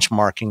and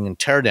benchmarking and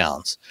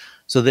teardowns.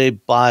 So they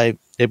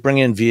bring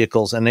in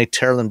vehicles and they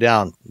tear them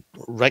down,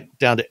 right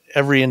down to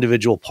every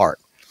individual part.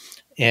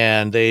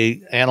 And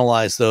they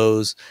analyze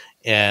those.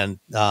 And,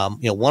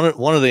 one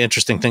of the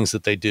interesting things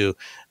that they do,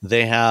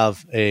 they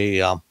have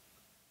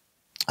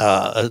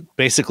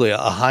basically a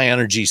high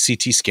energy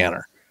CT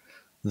scanner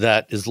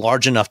that is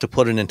large enough to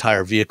put an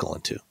entire vehicle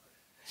into.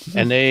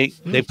 And they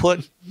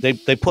put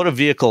a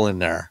vehicle in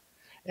there,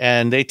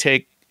 and they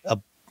take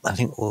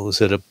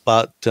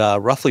about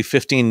roughly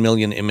 15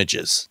 million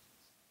images,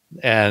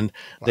 and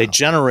they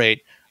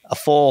generate a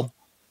full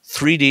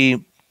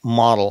 3D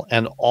model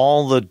and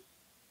all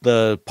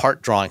the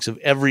part drawings of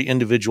every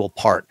individual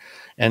part.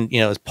 And,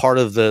 as part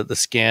of the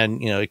scan,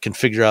 it can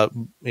figure out,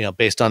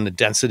 based on the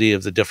density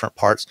of the different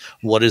parts,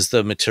 what is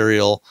the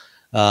material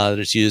that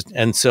is used.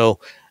 And so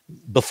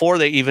before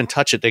they even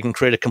touch it, they can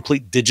create a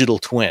complete digital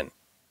twin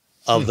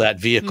of that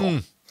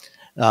vehicle.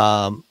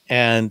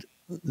 And,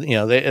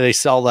 they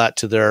sell that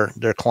to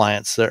their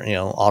clients, their,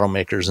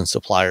 automakers and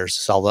suppliers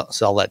sell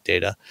that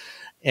data.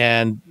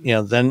 And,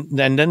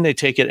 then they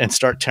take it and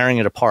start tearing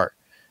it apart.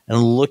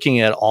 and looking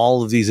at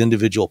all of these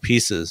individual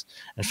pieces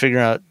and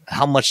figuring out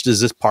how much does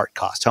this part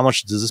cost? How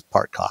much does this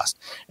part cost?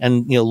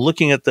 And,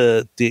 looking at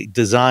the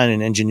design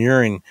and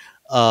engineering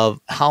of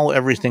how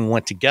everything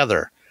went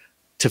together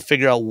to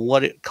figure out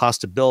what it costs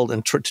to build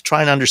and to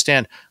try and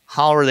understand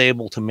how are they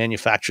able to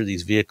manufacture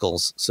these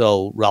vehicles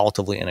so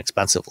relatively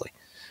inexpensively.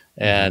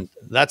 And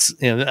that's,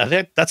 I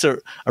think that's a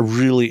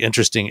really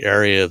interesting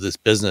area of this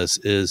business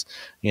is,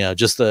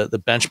 just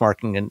the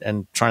benchmarking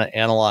and trying to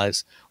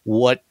analyze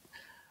how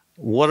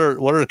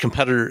are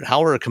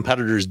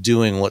competitors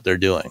doing what they're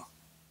doing?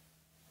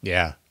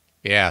 Yeah.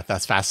 Yeah,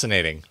 that's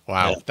fascinating.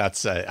 Wow. Yeah.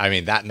 That's,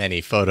 that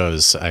many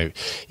photos. I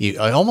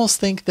almost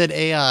think that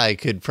AI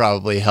could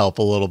probably help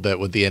a little bit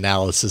with the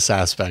analysis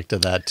aspect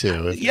of that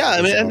too.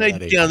 Yeah. And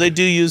they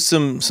do use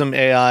some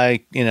AI,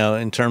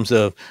 in terms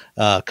of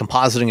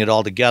compositing it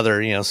all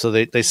together, so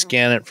they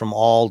scan it from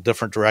all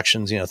different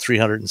directions,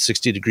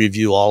 360-degree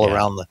view all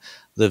around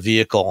the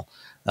vehicle,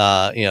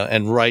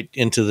 and right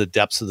into the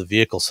depths of the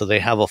vehicle. So they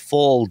have a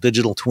full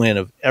digital twin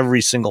of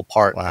every single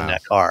part in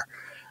that car.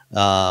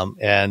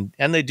 And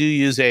they do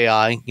use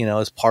AI,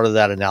 as part of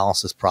that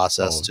analysis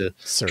process to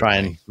try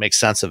and make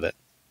sense of it.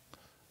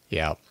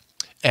 Yeah.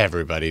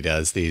 Everybody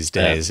does these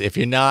days. Yeah. If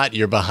you're not,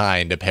 you're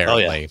behind,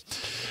 apparently.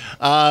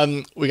 Oh,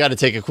 yeah. We got to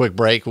take a quick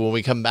break. When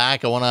we come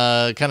back, I want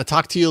to kind of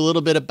talk to you a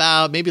little bit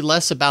about, maybe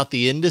less about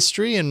the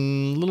industry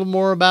and a little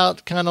more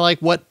about kind of like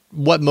what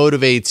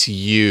motivates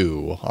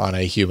you on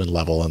a human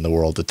level in the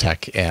world of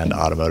tech and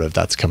automotive.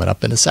 That's coming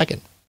up in a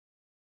second.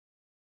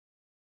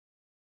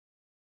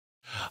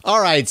 All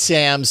right,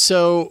 Sam.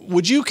 So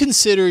would you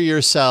consider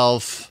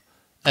yourself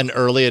an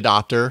early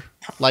adopter?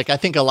 Like, I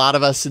think a lot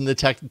of us in the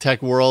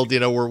tech world,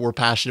 we're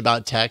passionate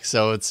about tech,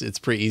 so it's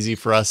pretty easy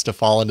for us to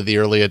fall into the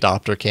early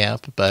adopter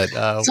camp. But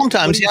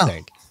sometimes, what do you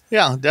think?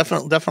 Yeah,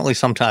 definitely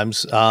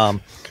sometimes. I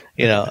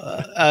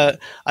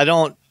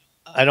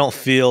don't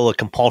feel a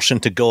compulsion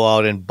to go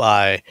out and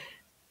buy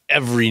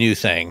every new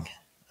thing.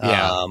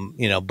 Yeah.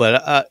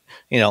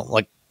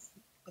 Like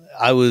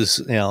I was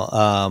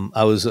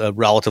a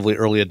relatively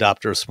early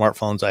adopter of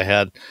smartphones. I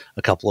had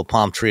a couple of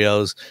Palm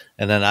Trios,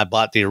 and then I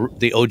bought the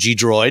OG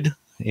Droid.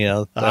 The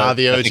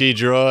OG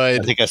Droid.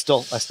 I think I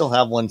still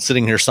have one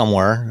sitting here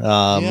somewhere. I've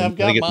got I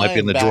think it might be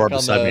in the drawer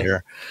beside me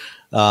here.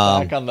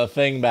 Back on the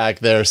thing back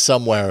there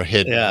somewhere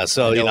hidden. Yeah,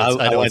 so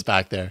I know it's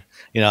back there.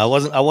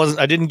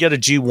 I didn't get a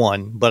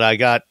G1, but I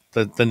got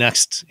the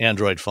next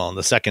Android phone,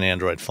 the second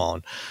Android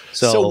phone.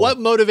 So what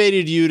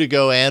motivated you to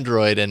go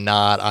Android and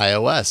not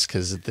iOS?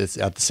 Because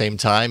at the same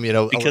time,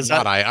 because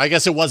I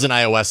guess it wasn't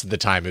iOS at the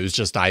time; it was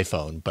just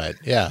iPhone. But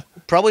yeah,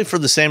 probably for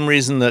the same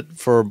reason that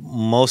for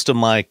most of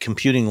my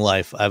computing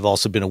life, I've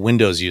also been a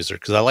Windows user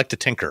because I like to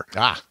tinker.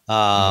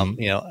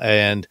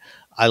 And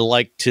I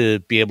like to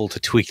be able to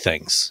tweak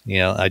things.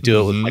 I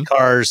do it with my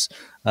cars.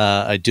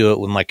 I do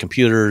it with my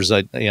computers.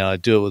 I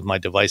do it with my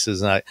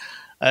devices, and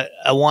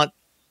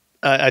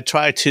I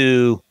try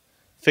to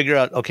figure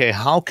out, okay,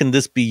 how can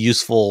this be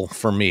useful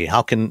for me?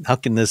 How can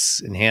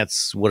this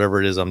enhance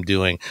whatever it is I'm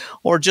doing?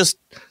 Or just,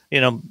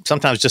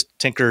 sometimes just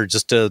tinker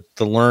just to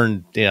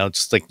learn,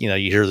 just like, you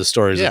hear the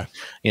stories of,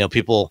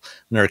 people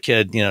when they're a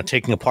kid,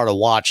 taking apart a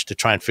watch to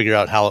try and figure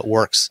out how it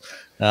works.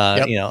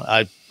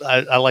 I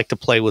like to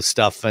play with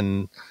stuff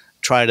and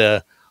try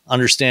to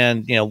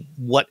understand,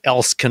 what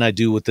else can I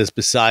do with this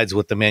besides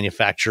what the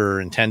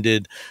manufacturer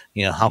intended?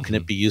 How can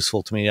it be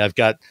useful to me? I've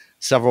got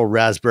several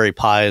Raspberry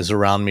Pis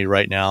around me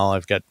right now.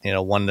 I've got,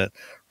 one that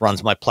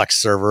runs my Plex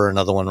server,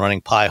 another one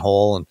running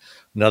Pi-hole, and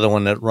another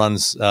one that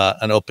runs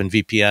an open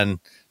VPN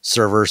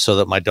server so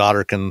that my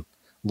daughter can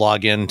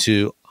log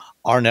into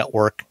our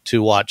network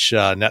to watch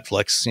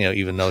Netflix,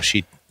 even though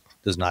she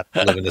does not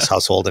live in this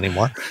household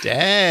anymore.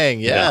 Dang.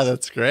 Yeah,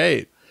 that's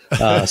great.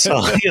 I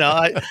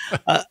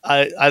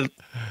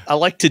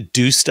like to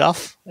do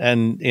stuff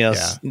and,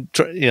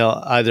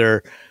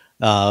 either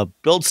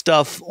build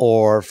stuff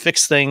or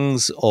fix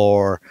things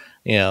or,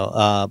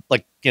 around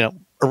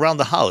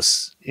the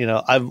house,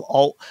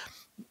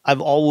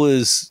 I've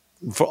always,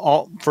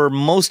 for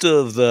most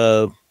of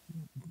the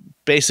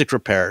basic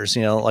repairs,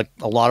 like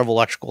a lot of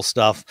electrical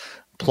stuff,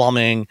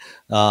 plumbing,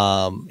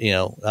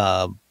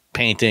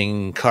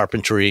 painting,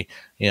 carpentry,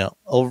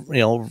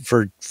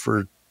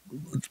 for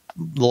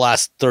the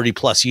last 30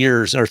 plus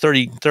years or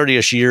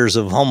 30-ish years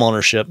of home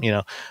ownership,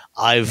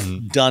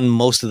 I've done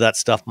most of that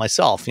stuff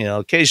myself.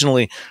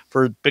 Occasionally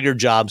for bigger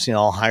jobs,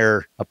 I'll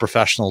hire a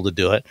professional to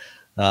do it.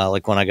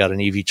 Like when I got an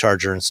EV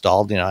charger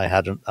installed, I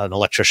had an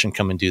electrician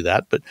come and do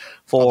that. But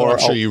I'm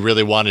sure you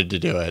really wanted to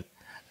do it.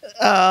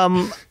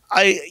 But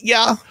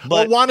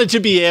wanted to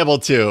be able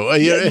to.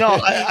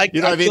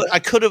 I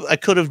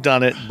could have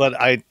done it, but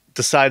I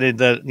decided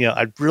that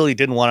I really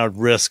didn't want to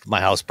risk my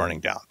house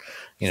burning down.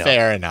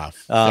 Fair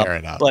enough.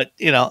 But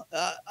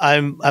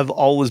I've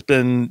always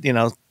been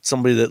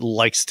somebody that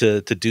likes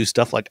to do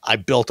stuff. Like I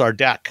built our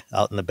deck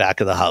out in the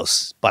back of the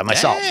house by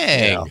myself.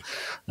 Dang.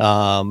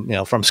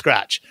 From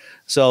scratch.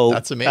 So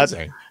that's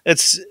amazing.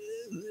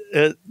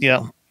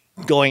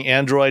 going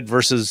Android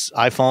versus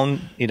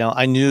iPhone,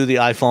 I knew the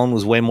iPhone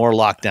was way more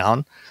locked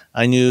down.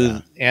 I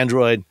knew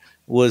Android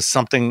was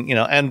something,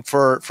 and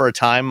for a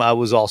time I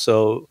was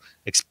also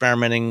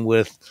experimenting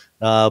with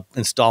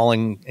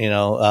installing,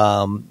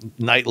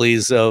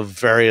 nightlies of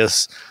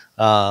various,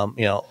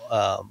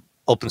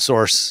 open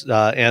source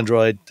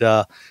Android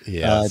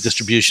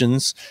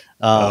distributions.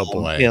 Oh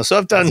boy! So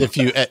I've done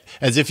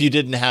as if you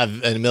didn't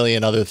have a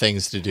million other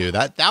things to do.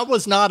 That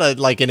was not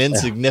an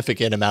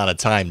insignificant amount of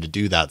time to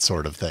do that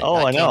sort of thing. Oh,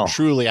 that I know.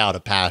 Truly out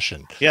of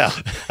passion. Yeah,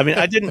 I mean,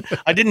 I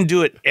didn't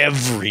do it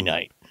every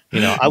night.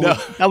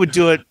 I would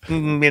do it,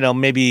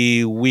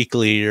 maybe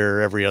weekly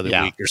or every other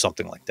week or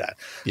something like that.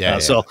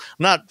 So I'm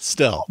not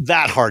still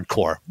that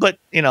hardcore, but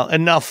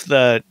enough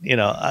that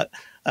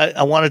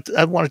I wanted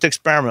to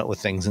experiment with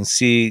things and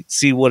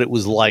see what it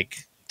was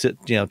like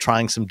to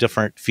trying some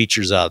different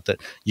features out that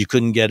you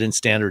couldn't get in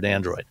standard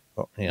Android.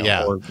 Or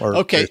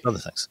okay, other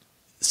things.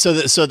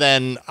 So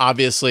then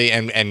obviously,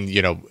 and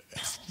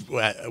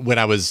when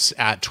I was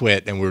at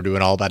Twit and we were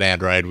doing all about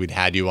Android, we'd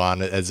had you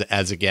on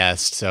as a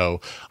guest.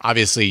 So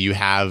obviously you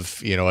have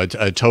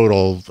a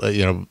total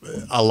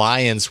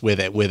alliance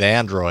with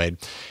Android,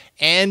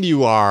 and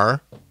you are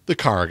the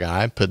car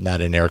guy. Putting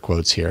that in air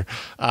quotes here.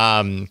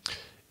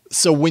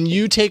 So when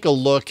you take a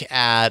look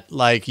at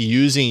like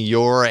using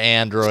your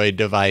Android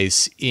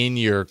device in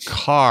your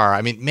car,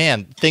 I mean,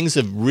 man, things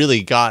have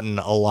really gotten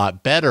a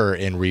lot better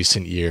in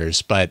recent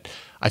years, but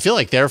I feel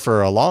like there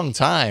for a long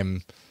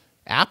time,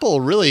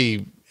 Apple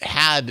really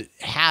had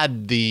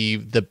the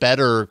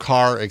better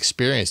car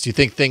experience. Do you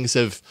think things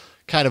have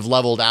kind of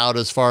leveled out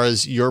as far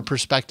as your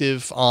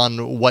perspective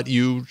on what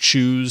you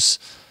choose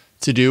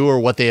to do or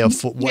what they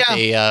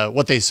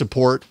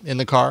support in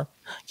the car?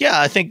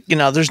 Yeah, I think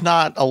there's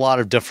not a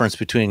lot of difference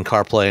between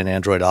CarPlay and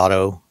Android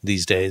Auto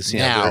these days.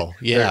 They're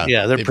pretty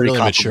really comparable.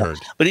 matured.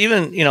 But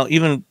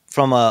even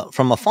from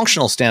a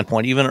functional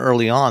standpoint, even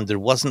early on, there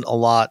wasn't a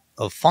lot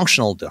of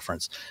functional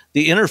difference.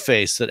 The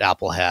interface that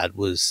Apple had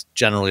was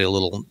generally a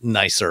little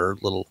nicer, a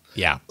little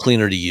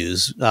cleaner to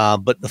use.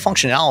 But the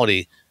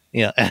functionality,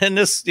 and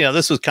this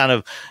was kind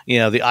of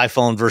the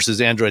iPhone versus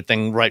Android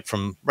thing right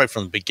from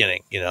the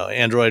beginning.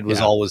 Android was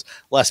always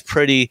less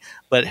pretty,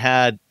 but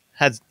had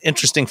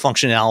interesting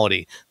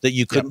functionality that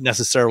you couldn't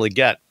necessarily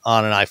get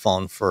on an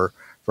iPhone for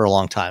a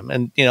long time.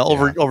 And,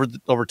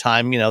 over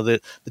time,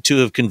 the two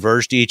have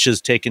converged. Each has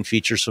taken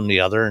features from the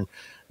other. And,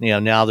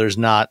 now there's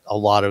not a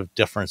lot of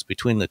difference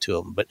between the two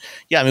of them. But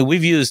yeah, I mean,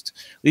 we've used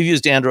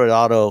Android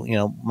Auto.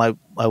 My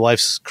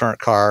wife's current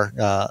car,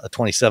 a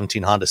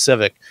 2017 Honda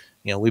Civic,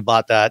 we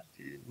bought that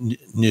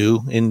new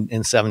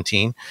in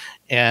 17,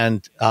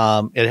 and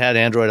it had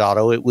Android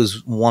Auto. It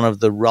was one of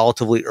the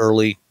relatively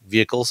early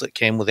vehicles that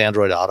came with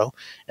Android Auto,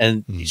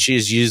 and she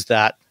has used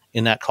that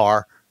in that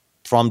car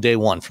from day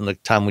one, from the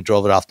time we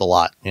drove it off the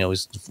lot. We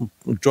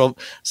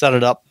set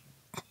it up,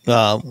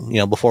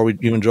 before we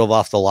even drove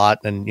off the lot,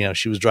 and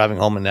she was driving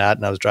home in that,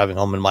 and I was driving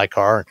home in my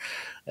car,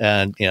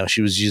 and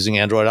she was using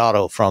Android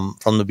Auto from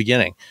the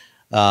beginning,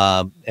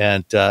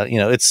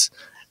 it's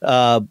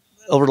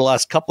over the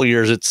last couple of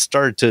years, it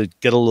started to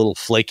get a little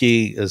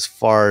flaky as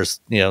far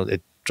as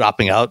it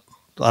dropping out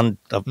on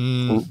a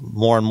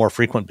more and more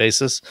frequent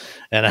basis.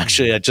 And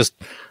actually, I just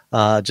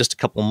a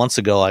couple of months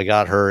ago, I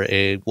got her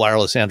a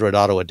wireless Android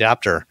Auto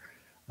adapter.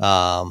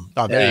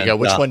 There you go.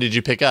 Which one did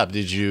you pick up?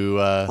 Did you?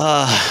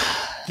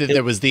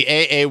 There was the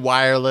AA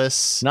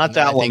wireless. Not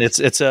that one. It's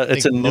a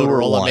newer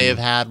Motorola one. May have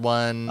had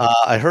one.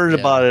 I heard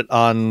about it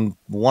on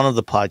one of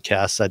the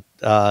podcasts.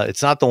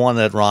 It's not the one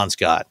that Ron's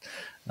got.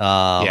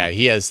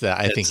 He has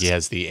I think he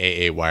has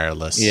the AA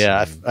wireless.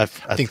 Yeah, I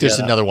think there's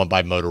another one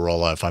by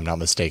Motorola, if I'm not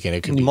mistaken.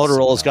 It could be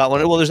Motorola's got one.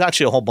 Well, there's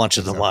actually a whole bunch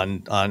of them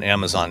on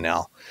Amazon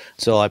now.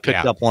 So I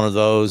picked up one of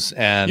those,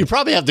 and you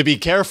probably have to be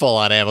careful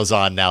on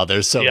Amazon now.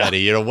 There's so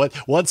many.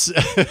 Once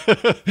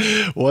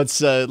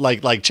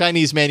like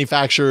Chinese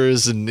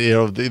manufacturers and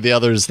the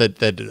others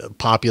that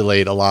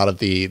populate a lot of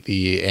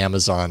the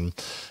Amazon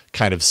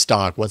kind of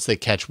stock, once they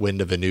catch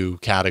wind of a new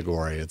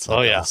category, it's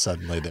like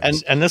suddenly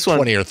there's and this one,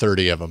 20 or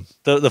 30 of them.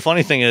 The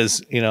funny thing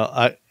is,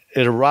 it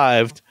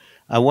arrived.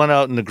 I went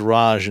out in the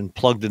garage and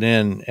plugged it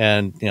in,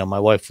 and my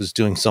wife was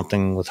doing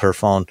something with her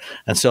phone,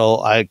 and so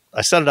I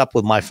set it up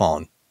with my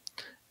phone,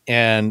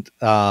 and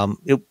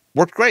it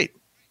worked great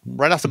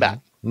right off the bat,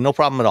 no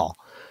problem at all.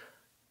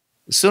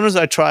 As soon as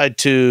I tried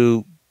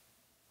to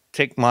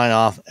take mine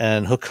off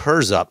and hook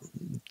hers up,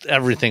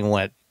 everything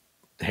went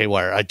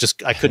haywire.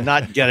 I could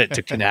not get it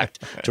to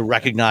connect to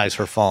recognize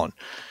her phone.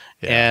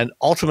 And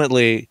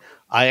ultimately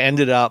I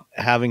ended up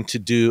having to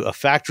do a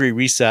factory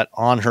reset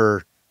on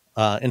her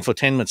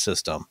infotainment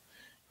system,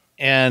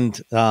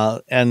 and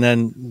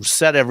then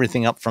set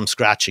everything up from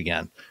scratch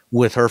again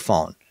with her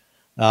phone.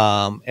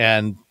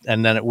 And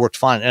then it worked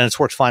fine, and it's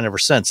worked fine ever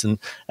since. And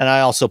I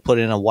also put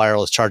in a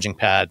wireless charging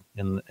pad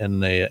in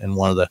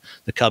one of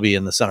the cubby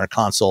in the center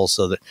console,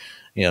 so that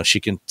she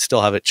can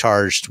still have it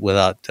charged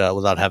without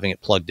having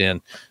it plugged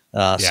in.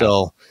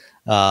 So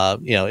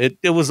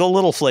it was a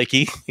little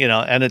flaky,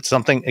 and it's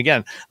something,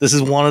 again,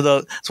 it's one of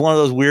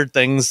those weird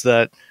things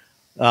that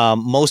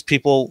most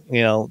people,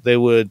 they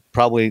would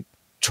probably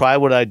try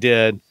what I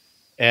did,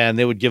 and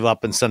they would give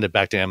up and send it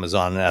back to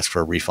Amazon and ask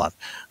for a refund.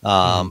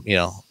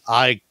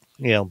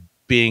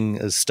 Being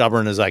as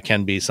stubborn as I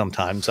can be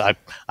sometimes, I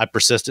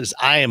persist.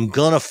 I am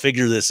going to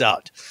figure this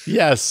out.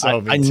 Yes.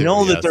 I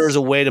know that there's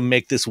a way to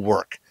make this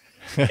work.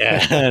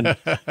 And,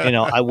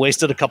 I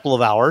wasted a couple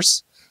of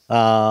hours,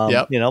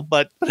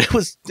 but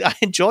I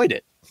enjoyed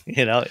it,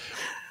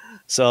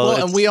 So,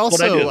 and we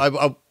also,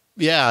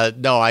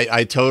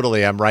 I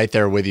totally, I'm right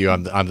there with you.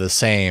 I'm the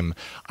same.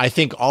 I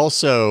think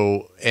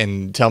also,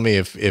 and tell me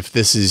if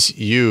this is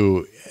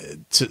you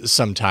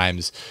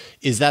sometimes,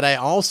 is that I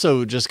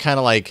also just kind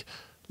of like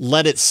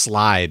let it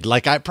slide.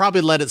 Like I probably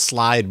let it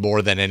slide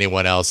more than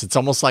anyone else. It's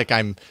almost like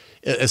I'm,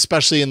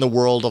 especially in the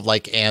world of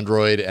like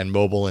Android and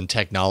mobile and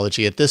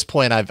technology. At this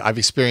point, I've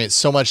experienced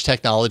so much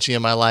technology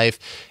in my life,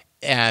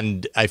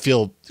 and I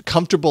feel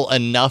comfortable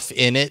enough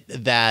in it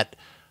that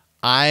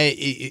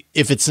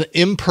if it's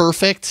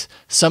imperfect,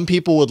 some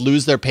people would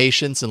lose their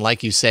patience and,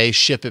 like you say,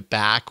 ship it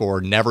back or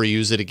never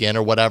use it again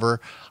or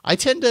whatever. I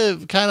tend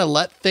to kind of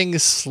let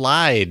things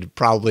slide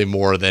probably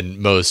more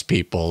than most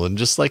people, and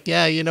just like,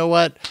 yeah, you know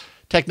what?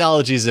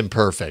 Technology is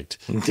imperfect.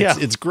 Yeah.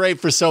 It's great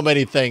for so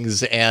many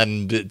things,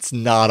 and it's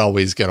not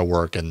always going to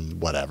work,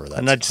 and whatever.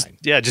 That's fine.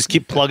 Just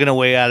keep plugging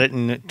away at it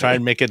and try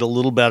and make it a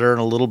little better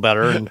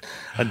and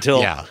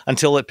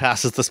until it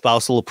passes the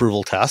spousal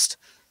approval test.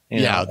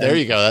 There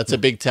you go. That's a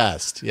big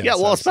test. Yes,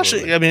 well,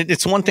 absolutely. especially,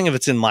 it's one thing if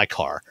it's in my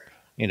car,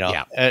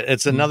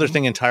 it's another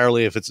thing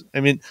entirely if it's,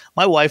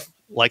 my wife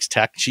likes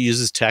tech. She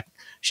uses tech.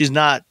 She's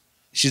not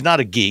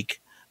a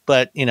geek,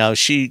 but,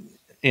 she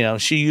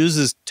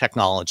uses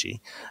technology,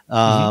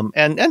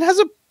 and has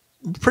a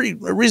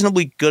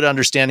reasonably good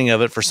understanding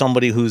of it for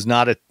somebody who's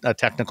not a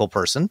technical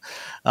person.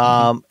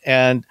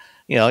 And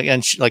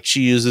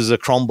she uses a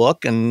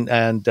Chromebook,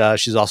 and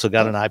she's also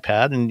got an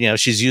iPad, and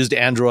she's used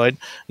Android.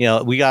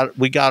 We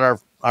got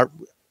our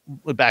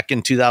back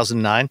in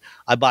 2009.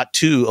 I bought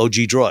 2 OG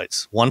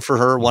Droids, one for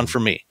her, one for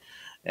me,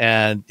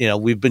 and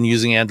we've been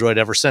using Android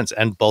ever since.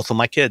 And both of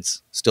my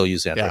kids still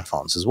use Android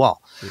phones as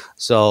well.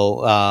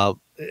 So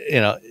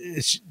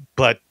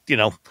but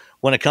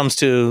when it comes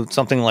to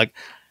something like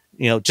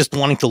just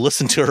wanting to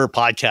listen to her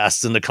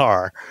podcasts in the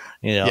car,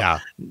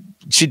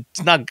 she's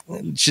not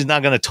going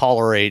to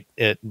tolerate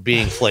it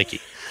being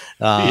flaky.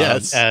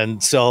 Yes.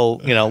 And so,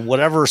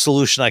 whatever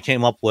solution I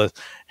came up with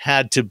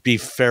had to be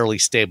fairly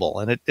stable.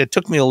 And it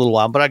took me a little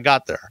while, but I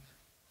got there.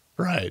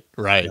 Right.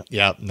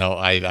 Yeah. No,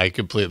 I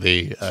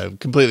completely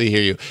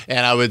hear you.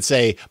 And I would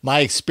say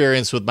my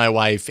experience with my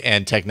wife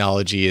and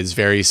technology is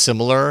very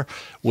similar.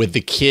 With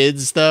the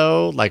kids,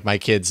 though, like my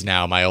kids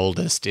now, my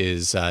oldest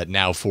is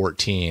now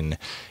 14.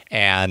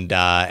 And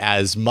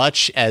as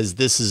much as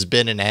this has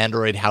been an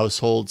Android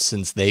household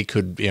since they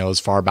could, as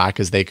far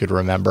back as they could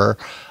remember,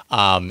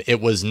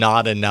 it was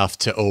not enough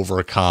to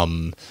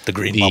overcome the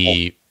green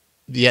bubble.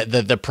 Yeah,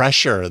 the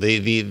pressure,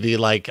 the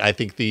like, I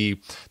think the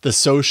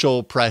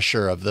social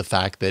pressure of the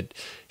fact that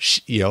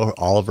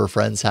all of her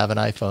friends have an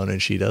iPhone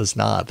and she does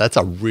not. That's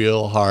a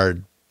real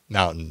hard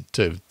mountain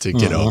to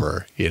get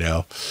over.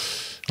 Yeah,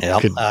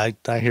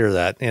 I hear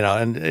that.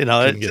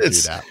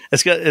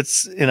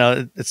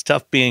 It's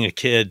tough being a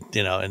kid.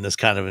 In this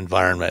kind of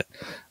environment.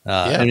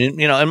 And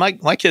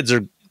my kids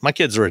are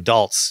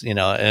adults.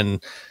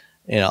 And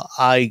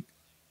I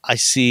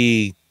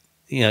see.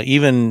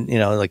 Even,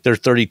 like they're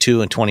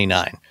 32 and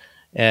 29.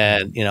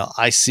 And,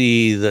 I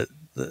see the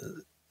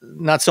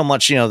not so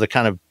much, the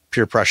kind of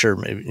peer pressure,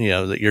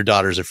 that your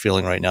daughters are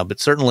feeling right now,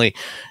 but certainly,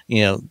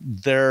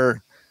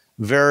 they're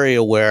very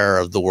aware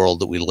of the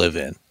world that we live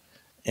in.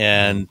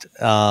 And,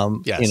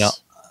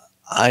 yes.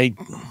 I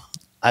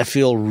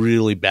feel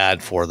really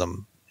bad for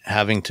them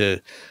having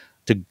to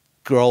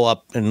grow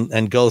up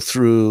and go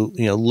through,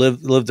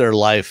 live their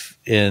life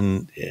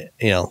in,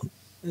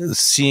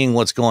 seeing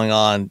what's going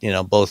on,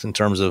 both in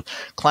terms of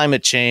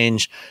climate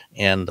change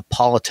and the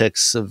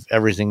politics of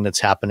everything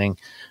that's happening.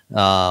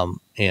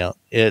 It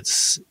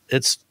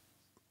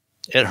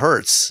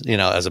hurts,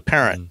 as a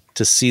parent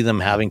to see them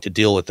having to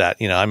deal with that.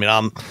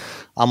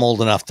 I'm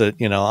old enough that,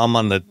 I'm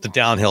on the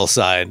downhill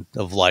side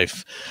of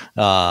life.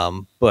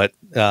 But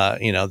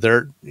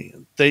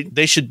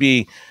they should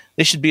be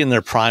in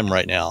their prime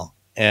right now.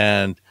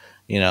 And,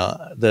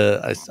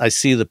 I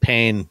see the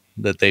pain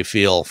that they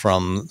feel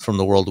from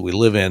the world that we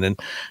live in. And,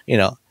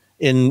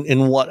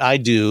 in what I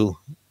do,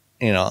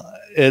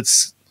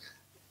 it's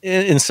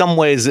in some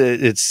ways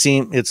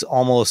it's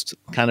almost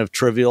kind of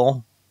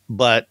trivial,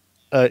 but,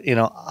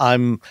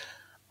 I'm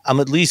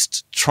at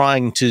least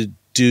trying to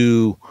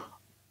do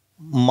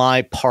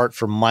my part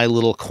for my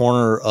little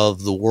corner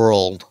of the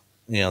world,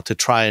 to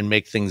try and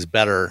make things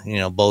better,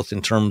 both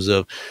in terms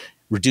of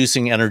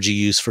reducing energy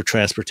use for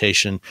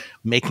transportation,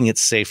 making it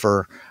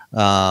safer,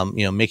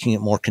 making it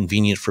more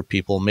convenient for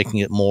people, making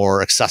it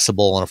more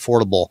accessible and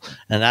affordable.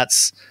 And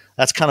that's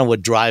kind of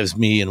what drives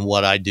me in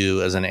what I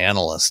do as an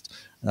analyst.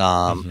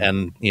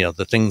 And,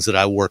 the things that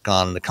I work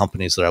on, the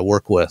companies that I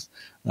work with,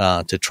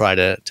 to try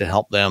to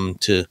help them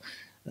to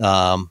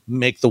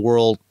make the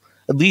world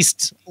at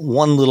least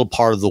one little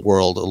part of the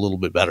world a little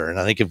bit better. And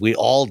I think if we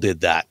all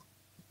did that,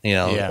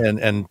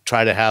 and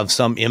try to have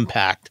some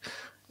impact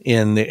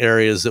in the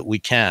areas that we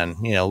can,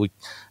 the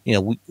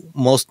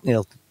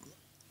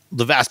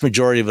vast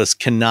majority of us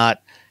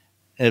cannot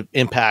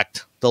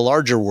impact the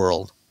larger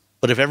world,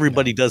 but if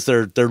everybody does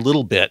their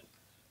little bit,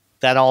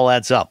 that all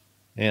adds up.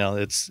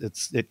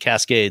 It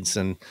cascades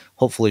and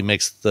hopefully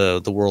makes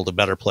the world a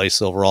better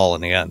place overall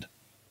in the end.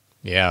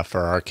 Yeah,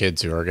 for our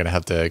kids who are going to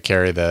have to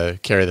carry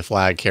the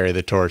flag, carry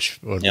the torch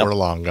when we're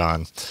long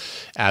gone.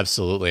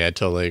 Absolutely, I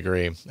totally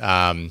agree.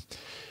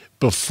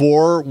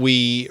 Before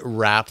we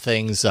wrap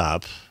things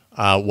up,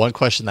 one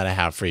question that I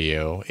have for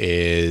you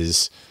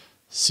is,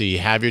 so you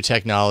have your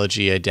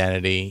technology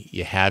identity,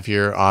 you have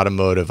your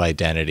automotive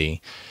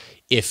identity.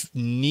 If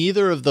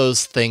neither of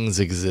those things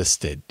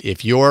existed,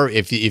 if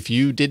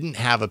you didn't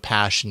have a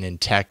passion in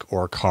tech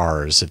or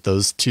cars, if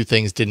those two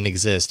things didn't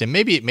exist, and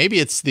maybe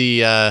it's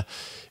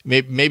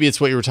maybe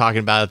it's what you were talking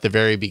about at the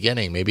very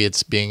beginning. Maybe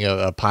it's being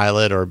a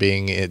pilot or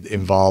being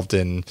involved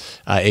in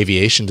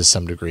aviation to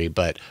some degree.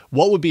 But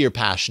what would be your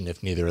passion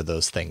if neither of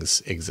those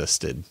things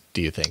existed,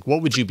 do you think?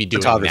 What would you be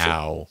doing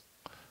now?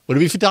 Would it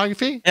be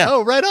photography? Yeah.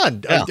 Oh, right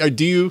on. Yeah.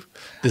 Do you?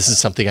 This is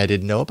something I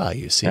didn't know about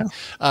you. See,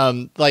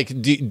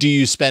 do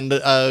you spend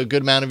a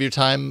good amount of your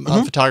time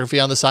on photography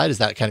on the side? Is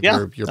that kind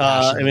of your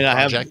passion?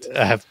 Project?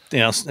 I have,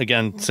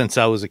 again, since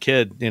I was a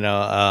kid, when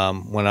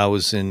I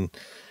was in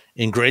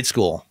grade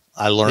school,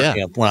 I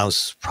learned when I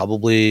was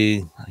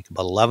probably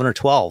about 11 or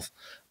 12,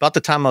 about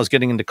the time I was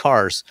getting into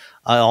cars.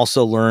 I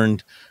also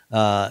learned,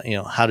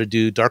 how to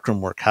do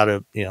darkroom work, how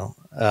to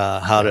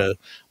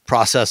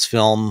process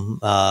film,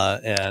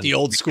 and the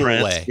old school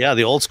way. Yeah,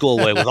 the old school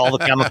way with all the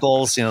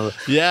chemicals.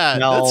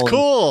 That's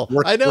cool.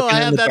 I know.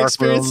 I have that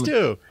experience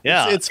too.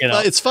 Yeah,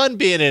 it's fun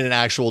being in an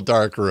actual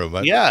dark room.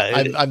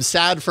 I'm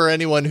sad for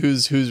anyone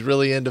who's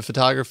really into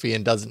photography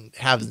and doesn't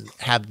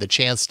have the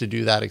chance to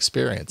do that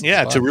experience.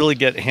 Yeah, to really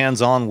get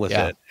hands on with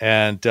it.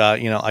 And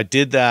I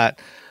did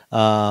that.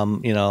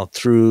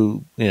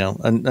 Through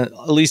and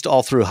at least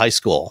all through high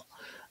school.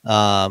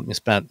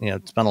 Spent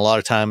a lot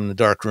of time in the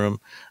dark room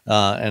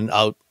and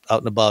out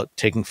and about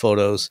taking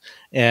photos.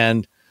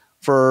 And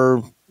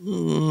for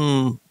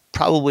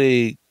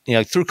probably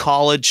through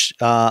college,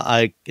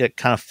 I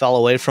kind of fell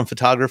away from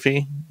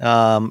photography.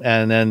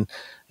 And then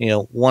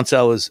once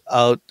I was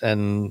out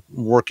and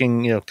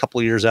working, a couple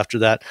of years after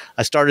that,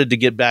 I started to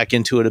get back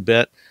into it a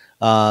bit.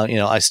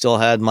 I still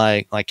had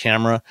my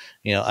camera.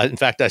 In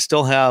fact, I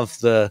still have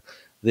the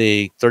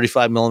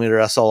 35 millimeter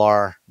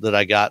SLR that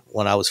I got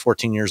when I was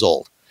 14 years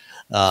old.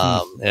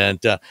 And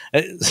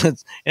it's an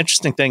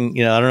interesting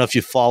thing, I don't know if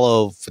you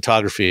follow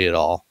photography at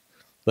all,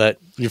 but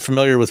you're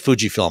familiar with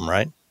Fujifilm,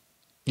 right?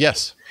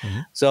 Yes.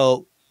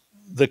 So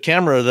the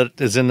camera that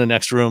is in the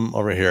next room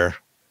over here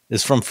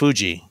is from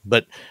Fuji.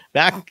 But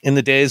back in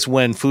the days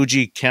when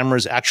Fuji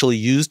cameras actually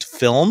used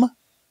film,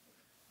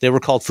 they were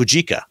called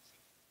Fujica.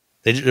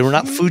 They were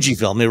not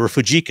Fujifilm. They were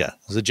Fujica.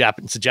 It's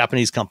a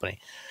Japanese company.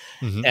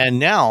 And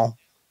now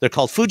they're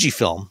called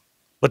Fujifilm,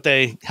 but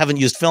they haven't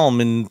used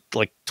film in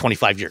like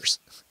 25 years.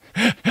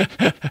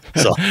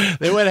 So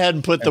they went ahead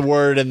and put the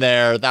word in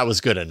there. That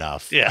was good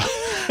enough. Yeah.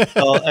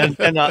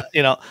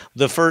 The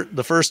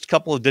first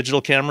couple of digital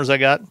cameras I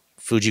got,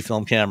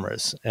 Fujifilm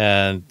cameras.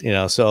 And,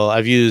 so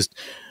I've used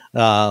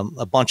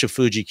a bunch of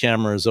Fuji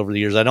cameras over the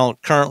years. I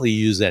don't currently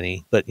use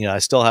any, but, I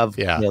still have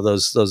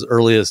those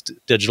earliest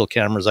digital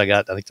cameras I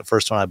got. I think the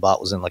first one I bought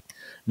was in like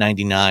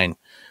 99.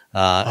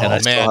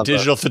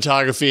 Digital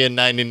photography in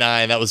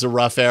 99. That was a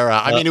rough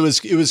era. I mean, it was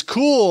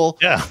cool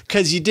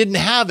because you didn't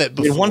have it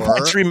before.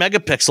 1.3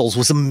 megapixels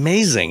was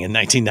amazing in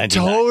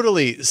 1999.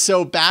 Totally.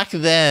 So back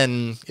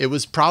then, it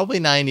was probably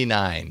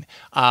 99.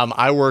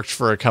 I worked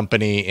for a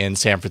company in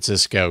San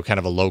Francisco, kind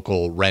of a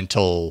local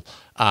rental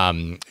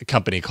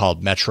company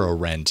called Metro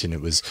Rent, and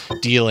it was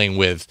dealing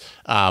with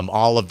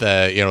all of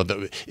the,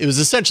 it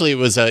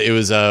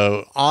was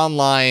a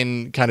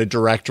online kind of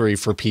directory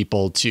for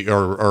people to,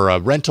 or a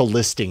rental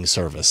listing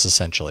service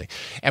essentially.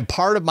 And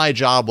part of my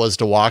job was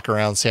to walk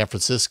around San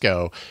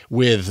Francisco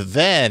with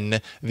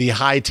then the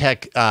high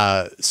tech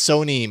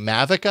Sony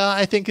Mavica,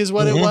 I think is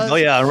what it was. Oh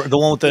yeah, the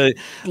one with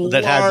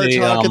that had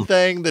the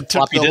thing that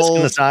took floppy disk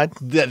in the side.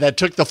 That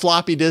took the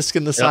floppy disk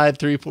in the side,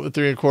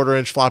 3.25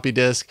 inch floppy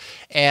disk,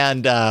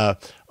 and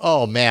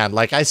oh man,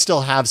 like I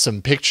still have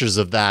some pictures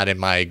of that in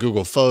my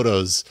Google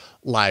Photos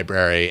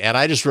library. And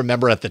I just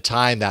remember at the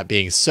time that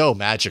being so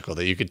magical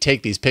that you could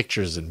take these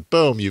pictures and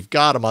boom, you've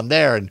got them on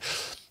there. And,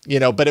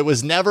 but it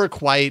was never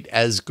quite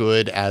as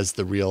good as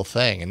the real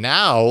thing. And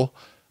now,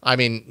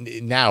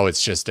 now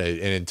it's just an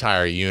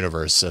entire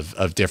universe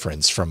of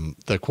difference from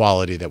the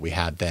quality that we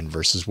had then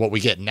versus what we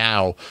get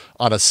now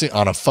on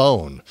a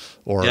phone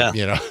or,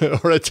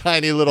 or a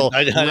tiny little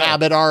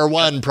Rabbit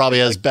R1 probably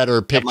has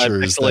better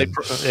pictures. My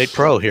Pixel 8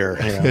 Pro here.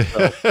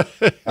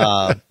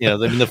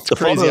 It's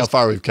crazy how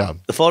far we've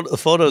come. The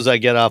photos I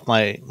get off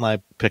my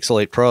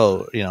Pixel 8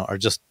 Pro, are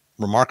just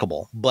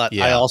remarkable. But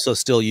I also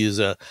still use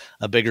a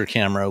bigger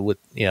camera with,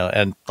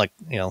 and like,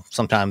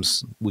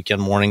 sometimes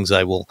weekend mornings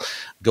I will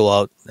go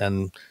out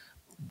and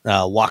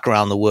walk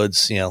around the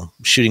woods,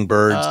 shooting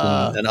birds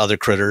and other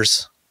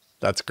critters.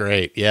 That's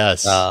great.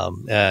 Yes.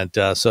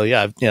 So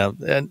yeah,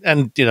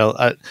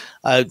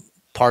 I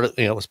part of,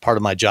 it was part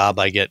of my job.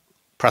 I get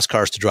press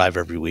cars to drive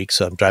every week.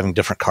 So I'm driving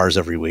different cars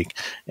every week,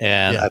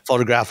 and I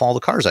photograph all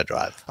the cars I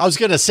drive. I was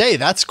going to say,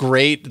 that's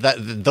great.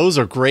 Those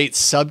are great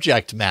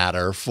subject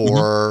matter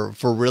for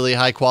really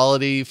high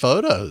quality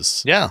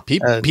photos. Yeah.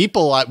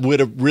 People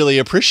would really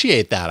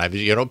appreciate that. I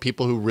mean,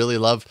 people who really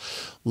love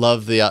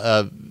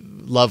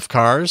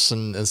cars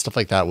and stuff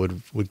like that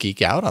would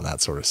geek out on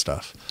that sort of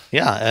stuff.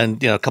 Yeah.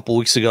 And, a couple of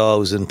weeks ago, I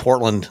was in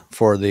Portland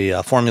for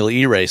the Formula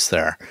E race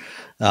there.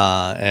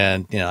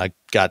 And, I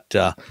got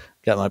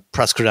my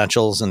press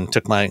credentials and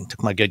took my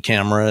good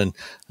camera, and,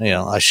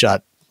 I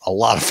shot a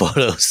lot of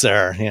photos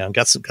there,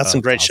 got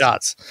some great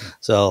shots.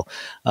 So,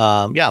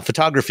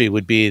 photography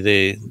would be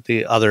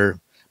the other,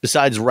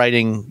 besides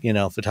writing,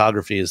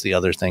 photography is the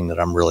other thing that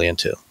I'm really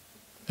into.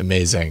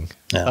 Amazing.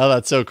 Yeah. Oh,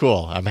 that's so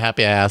cool. I'm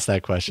happy I asked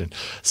that question.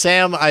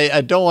 Sam,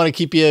 I don't want to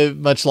keep you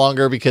much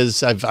longer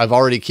because I've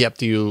already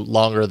kept you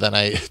longer than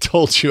I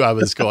told you I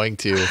was going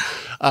to.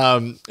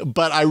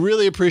 But I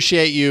really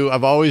appreciate you.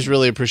 I've always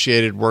really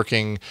appreciated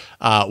working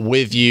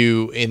with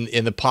you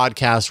in the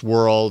podcast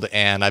world.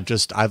 And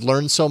I've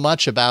learned so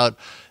much about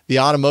the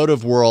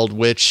automotive world,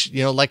 which,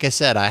 like I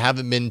said, I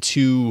haven't been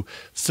too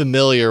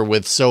familiar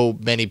with so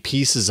many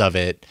pieces of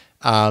it.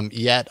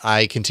 Yet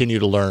I continue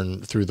to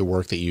learn through the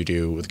work that you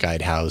do with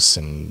Guidehouse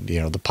and,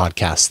 the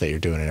podcasts that you're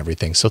doing and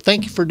everything. So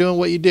thank you for doing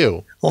what you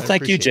do. Well,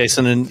 thank you,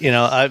 Jason. And,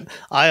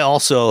 I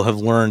also have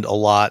learned a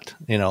lot,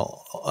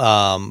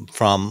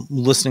 from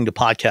listening to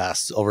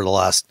podcasts over the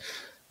last,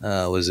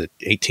 was it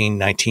 18,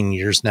 19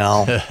 years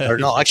now? Or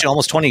no, actually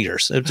almost 20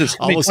 years. It was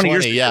almost 20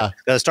 years. Yeah.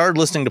 I started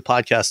listening to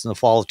podcasts in the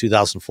fall of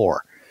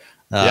 2004.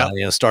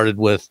 Started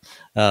with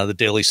the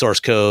Daily Source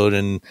Code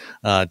and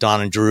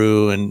Don and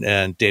Drew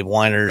and Dave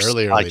Weiner's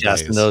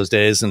podcast in those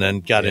days, and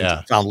then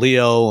found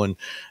Leo and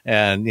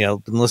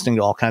been listening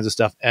to all kinds of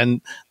stuff.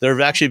 And there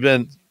have actually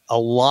been a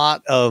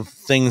lot of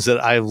things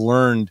that I've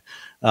learned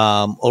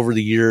over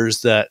the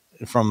years that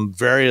from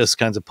various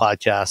kinds of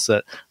podcasts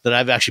that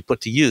I've actually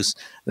put to use.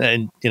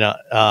 And I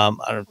don't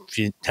know if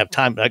you have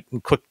time,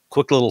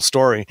 quick little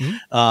story.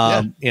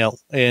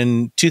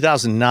 In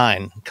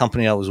 2009,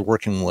 company I was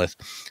working with,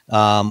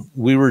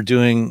 we were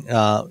doing,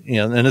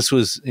 and this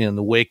was in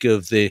the wake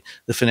of the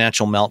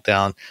financial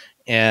meltdown,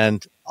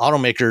 and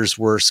automakers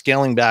were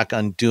scaling back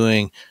on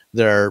doing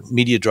their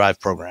media drive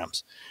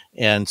programs.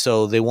 And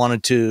so they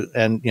wanted to,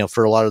 and,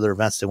 for a lot of their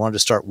events, they wanted to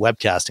start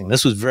webcasting.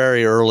 This was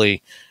very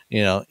early,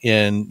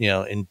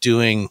 in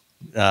doing,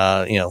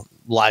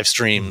 live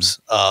streams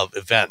of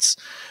events.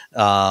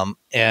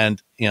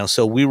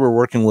 So we were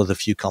working with a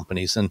few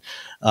companies, and,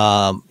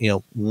 we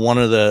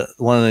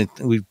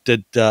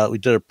did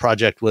a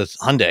project with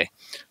Hyundai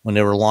when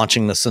they were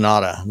launching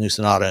the new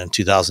Sonata in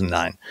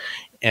 2009.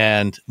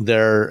 And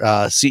their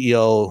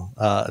CEO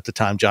at the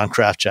time, John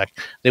Krafchek,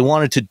 they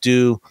wanted to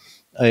do,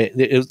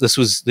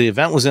 the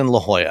event was in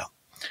La Jolla,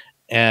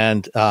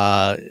 and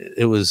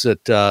it was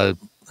at, I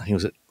think it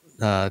was at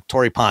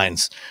Torrey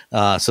Pines.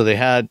 So they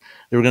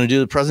were going to do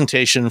the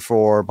presentation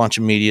for a bunch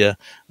of media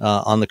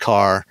on the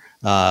car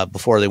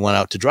before they went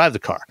out to drive the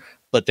car.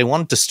 But they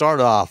wanted to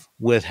start off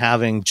with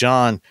having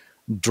John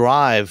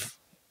drive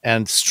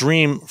and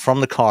stream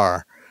from the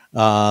car,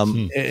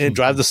 and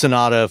drive the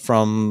Sonata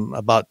from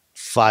about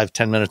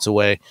 5-10 minutes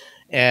away,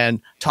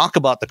 and talk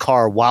about the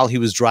car while he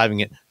was driving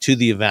it to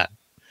the event.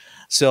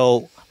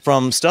 So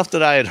from stuff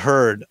that I had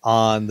heard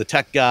on the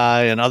Tech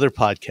Guy and other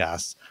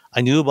podcasts, I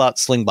knew about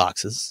sling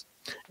boxes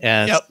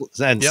and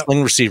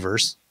sling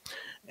receivers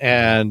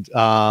and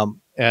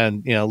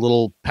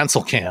little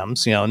pencil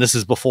cams, and this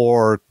is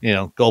before,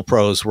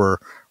 GoPros were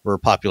a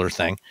popular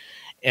thing.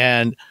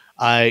 And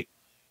they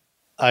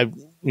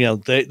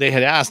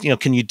had asked,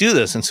 can you do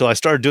this? And so I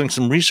started doing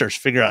some research,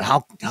 figure out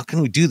how can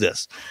we do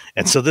this?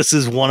 And so this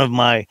is one of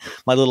my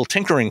little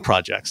tinkering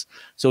projects.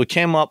 So I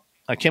came up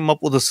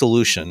with a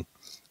solution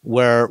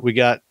where we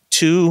got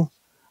two,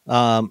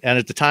 and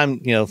at the time,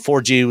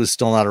 4G was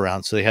still not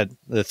around. So they had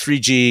the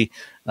 3G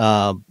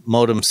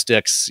modem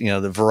sticks,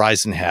 that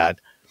Verizon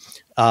had,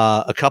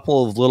 a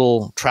couple of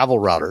little travel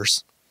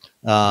routers,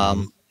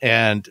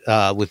 and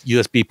with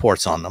USB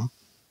ports on them.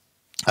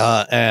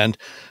 And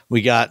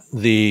we got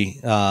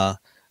a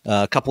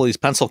couple of these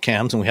pencil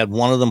cams, and we had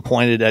one of them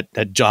pointed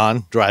at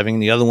John driving,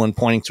 the other one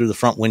pointing through the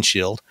front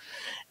windshield.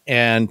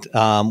 And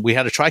we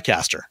had a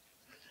TriCaster.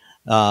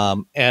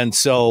 And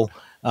so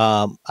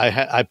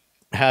I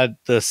had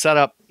the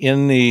setup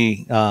in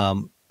the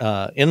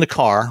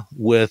car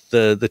with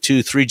the two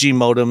 3G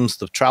modems,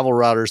 the travel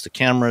routers, the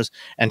cameras,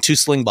 and two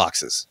sling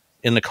boxes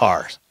in the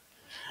car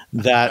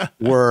that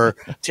were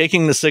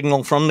taking the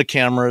signal from the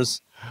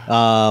cameras,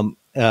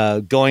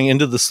 going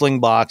into the sling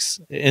box,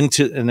 and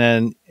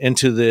then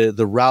into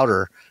the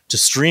router to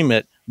stream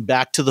it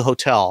back to the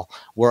hotel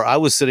where I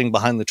was sitting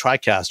behind the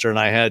TriCaster, and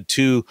I had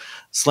two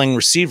Sling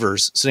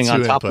receivers sitting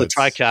on top of the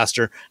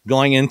TriCaster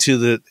going into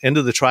the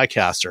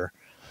TriCaster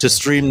to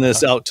stream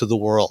this out to the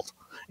world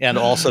and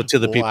also to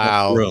the people in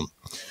the room.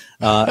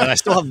 And I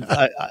still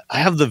have I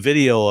have the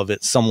video of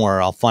it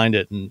somewhere. I'll find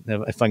it, and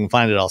if I can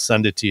find it, I'll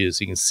send it to you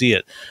so you can see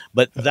it.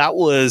 But that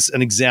was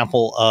an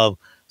example of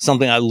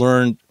something I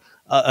learned.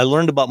 I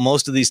learned about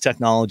most of these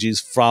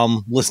technologies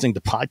from listening to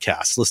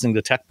podcasts, listening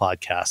to tech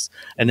podcasts,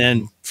 and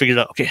then figured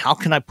out, okay, how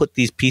can I put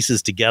these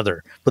pieces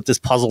together, put this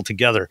puzzle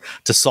together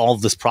to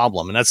solve this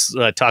problem? And that's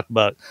what I talked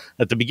about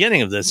at the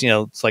beginning of this.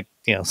 It's like,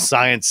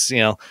 science,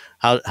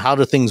 how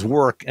do things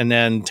work? And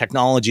then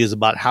technology is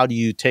about how do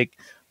you take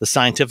the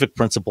scientific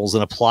principles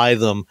and apply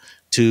them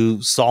to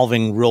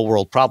solving real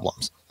world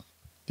problems.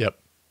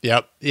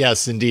 Yep.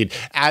 Yes, indeed.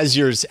 As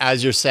you're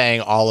saying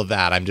all of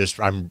that,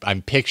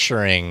 I'm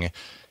picturing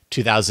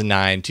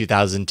 2009,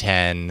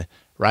 2010,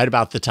 right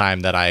about the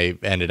time that I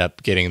ended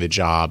up getting the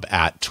job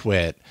at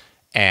Twit.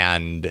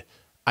 And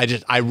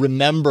I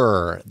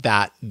remember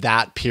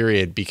that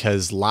period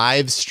because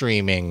live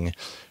streaming,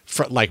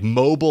 like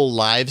mobile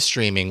live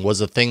streaming, was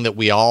a thing that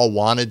we all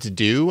wanted to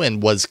do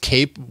and was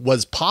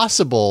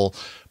possible,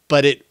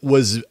 but it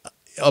was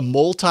a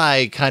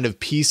multi kind of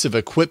piece of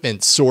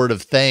equipment sort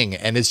of thing.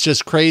 And it's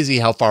just crazy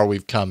how far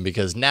we've come,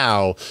 because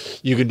now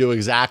you can do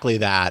exactly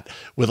that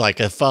with like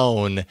a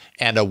phone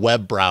and a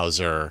web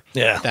browser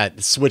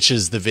that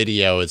switches the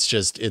video. It's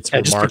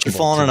remarkable. Just put your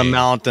phone on a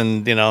mount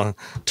and,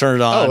 turn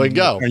it on and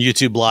go on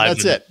YouTube Live.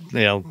 That's it.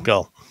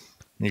 Go.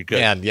 You're good.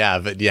 And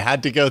but you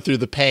had to go through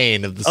the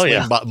pain of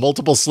the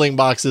multiple sling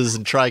boxes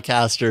and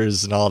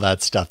TriCasters and all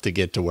that stuff to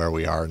get to where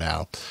we are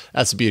now.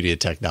 That's the beauty of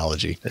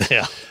technology.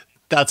 Yeah.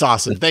 That's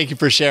awesome. Thank you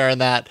for sharing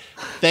that.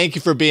 Thank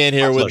you for being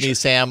here with me,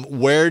 Sam.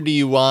 Where do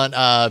you want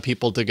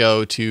people to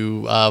go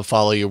to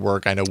follow your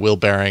work? I know Wheel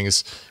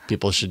Bearings.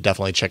 People should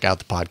definitely check out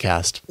the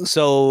podcast.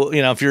 So,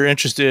 if you're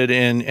interested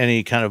in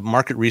any kind of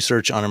market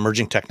research on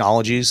emerging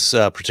technologies,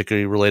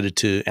 particularly related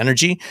to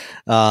energy,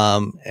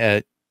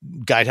 at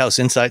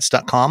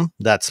guidehouseinsights.com.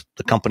 That's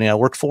the company I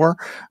work for.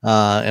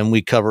 And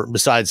we cover,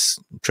 besides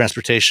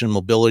transportation and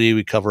mobility,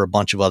 we cover a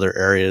bunch of other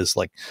areas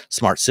like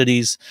smart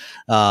cities,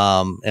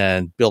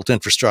 and built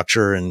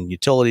infrastructure and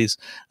utilities.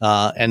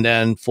 And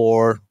then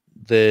for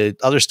the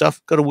other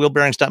stuff, go to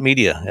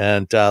wheelbearings.media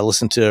and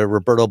listen to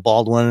Roberto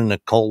Baldwin and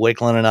Nicole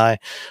Wakeland and I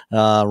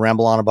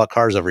ramble on about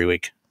cars every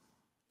week.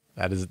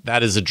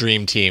 That is a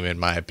dream team, in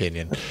my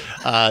opinion.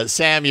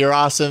 Sam, you're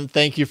awesome.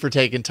 Thank you for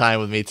taking time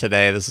with me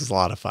today. This is a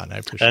lot of fun. I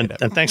appreciate it.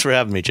 And thanks for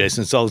having me,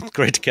 Jason. It's always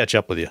great to catch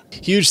up with you.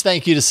 Huge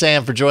thank you to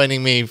Sam for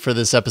joining me for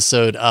this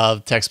episode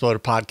of Techsploder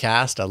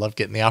Podcast. I love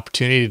getting the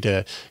opportunity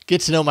to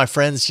get to know my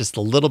friends just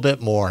a little bit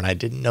more, and I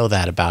didn't know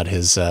that about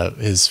his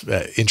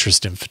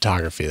interest in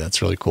photography.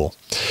 That's really cool.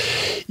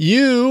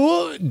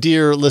 You,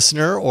 dear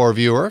listener or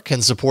viewer,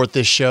 can support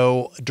this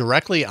show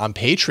directly on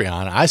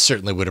Patreon. I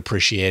certainly would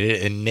appreciate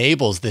it. It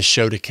enables this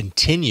show to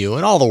continue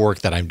and all the work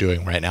that I'm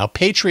doing right now.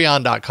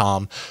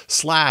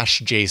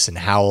 Patreon.com/Jason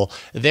Howell.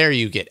 There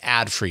you get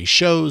ad-free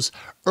shows,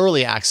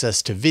 early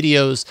access to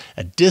videos,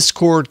 a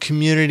Discord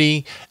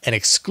community, an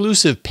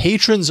exclusive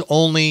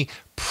patrons-only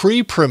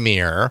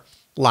pre-premiere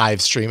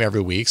live stream every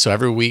week. So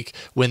every week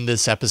when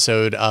this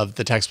episode of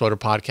the Techsploder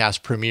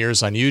Podcast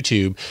premieres on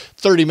YouTube,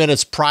 30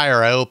 minutes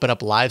prior, I open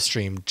up a live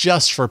stream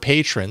just for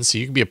patrons, so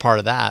you can be a part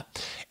of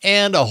that,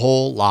 and a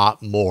whole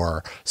lot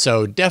more.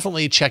 So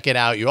definitely check it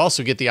out. You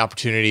also get the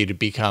opportunity to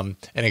become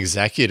an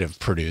executive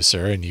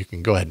producer, and you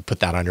can go ahead and put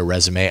that on your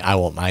resume. I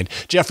won't mind.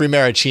 Jeffrey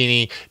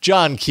Maricini,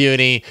 John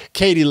Cuny,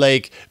 Katie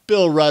Lake,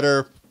 Bill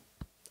Rudder,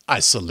 I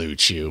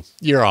salute you.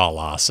 You're all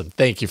awesome.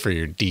 Thank you for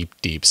your deep,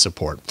 deep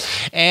support.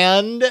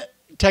 And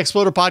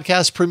Techsploder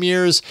Podcast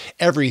premieres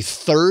every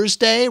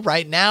Thursday.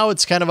 Right now,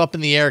 it's kind of up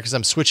in the air because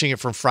I'm switching it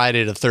from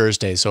Friday to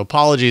Thursday. So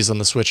apologies on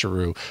the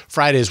switcheroo.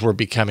 Fridays were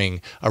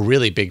becoming a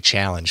really big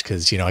challenge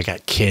because, I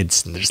got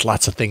kids and there's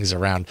lots of things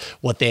around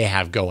what they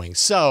have going.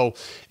 So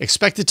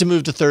expect it to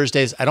move to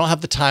Thursdays. I don't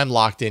have the time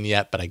locked in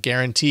yet, but I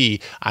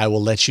guarantee I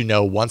will let you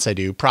know once I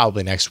do.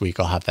 Probably next week,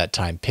 I'll have that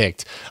time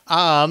picked.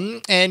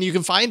 And you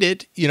can find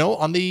it,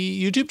 on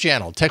the YouTube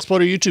channel,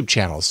 Techsploder YouTube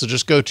channel. So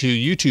just go to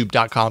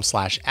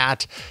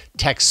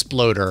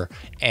youtube.com/@Techsploder,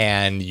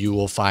 and you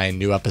will find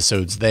new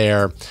episodes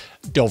there.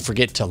 Don't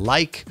forget to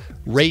like,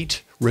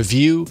 rate,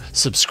 review,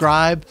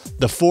 subscribe,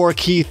 the 4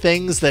 key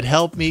things that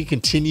help me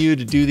continue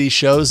to do these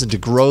shows and to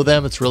grow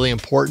them. It's really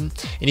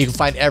important. And you can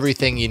find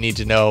everything you need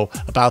to know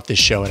about this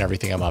show and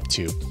everything I'm up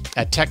to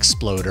at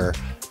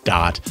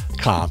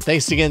techsploder.com.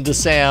 Thanks again to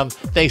Sam.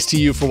 Thanks to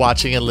you for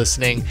watching and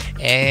listening.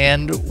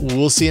 And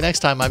we'll see you next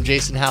time. I'm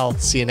Jason Howell.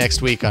 See you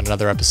next week on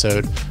another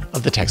episode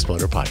of the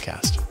Techsploder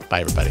Podcast.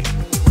 Bye, everybody.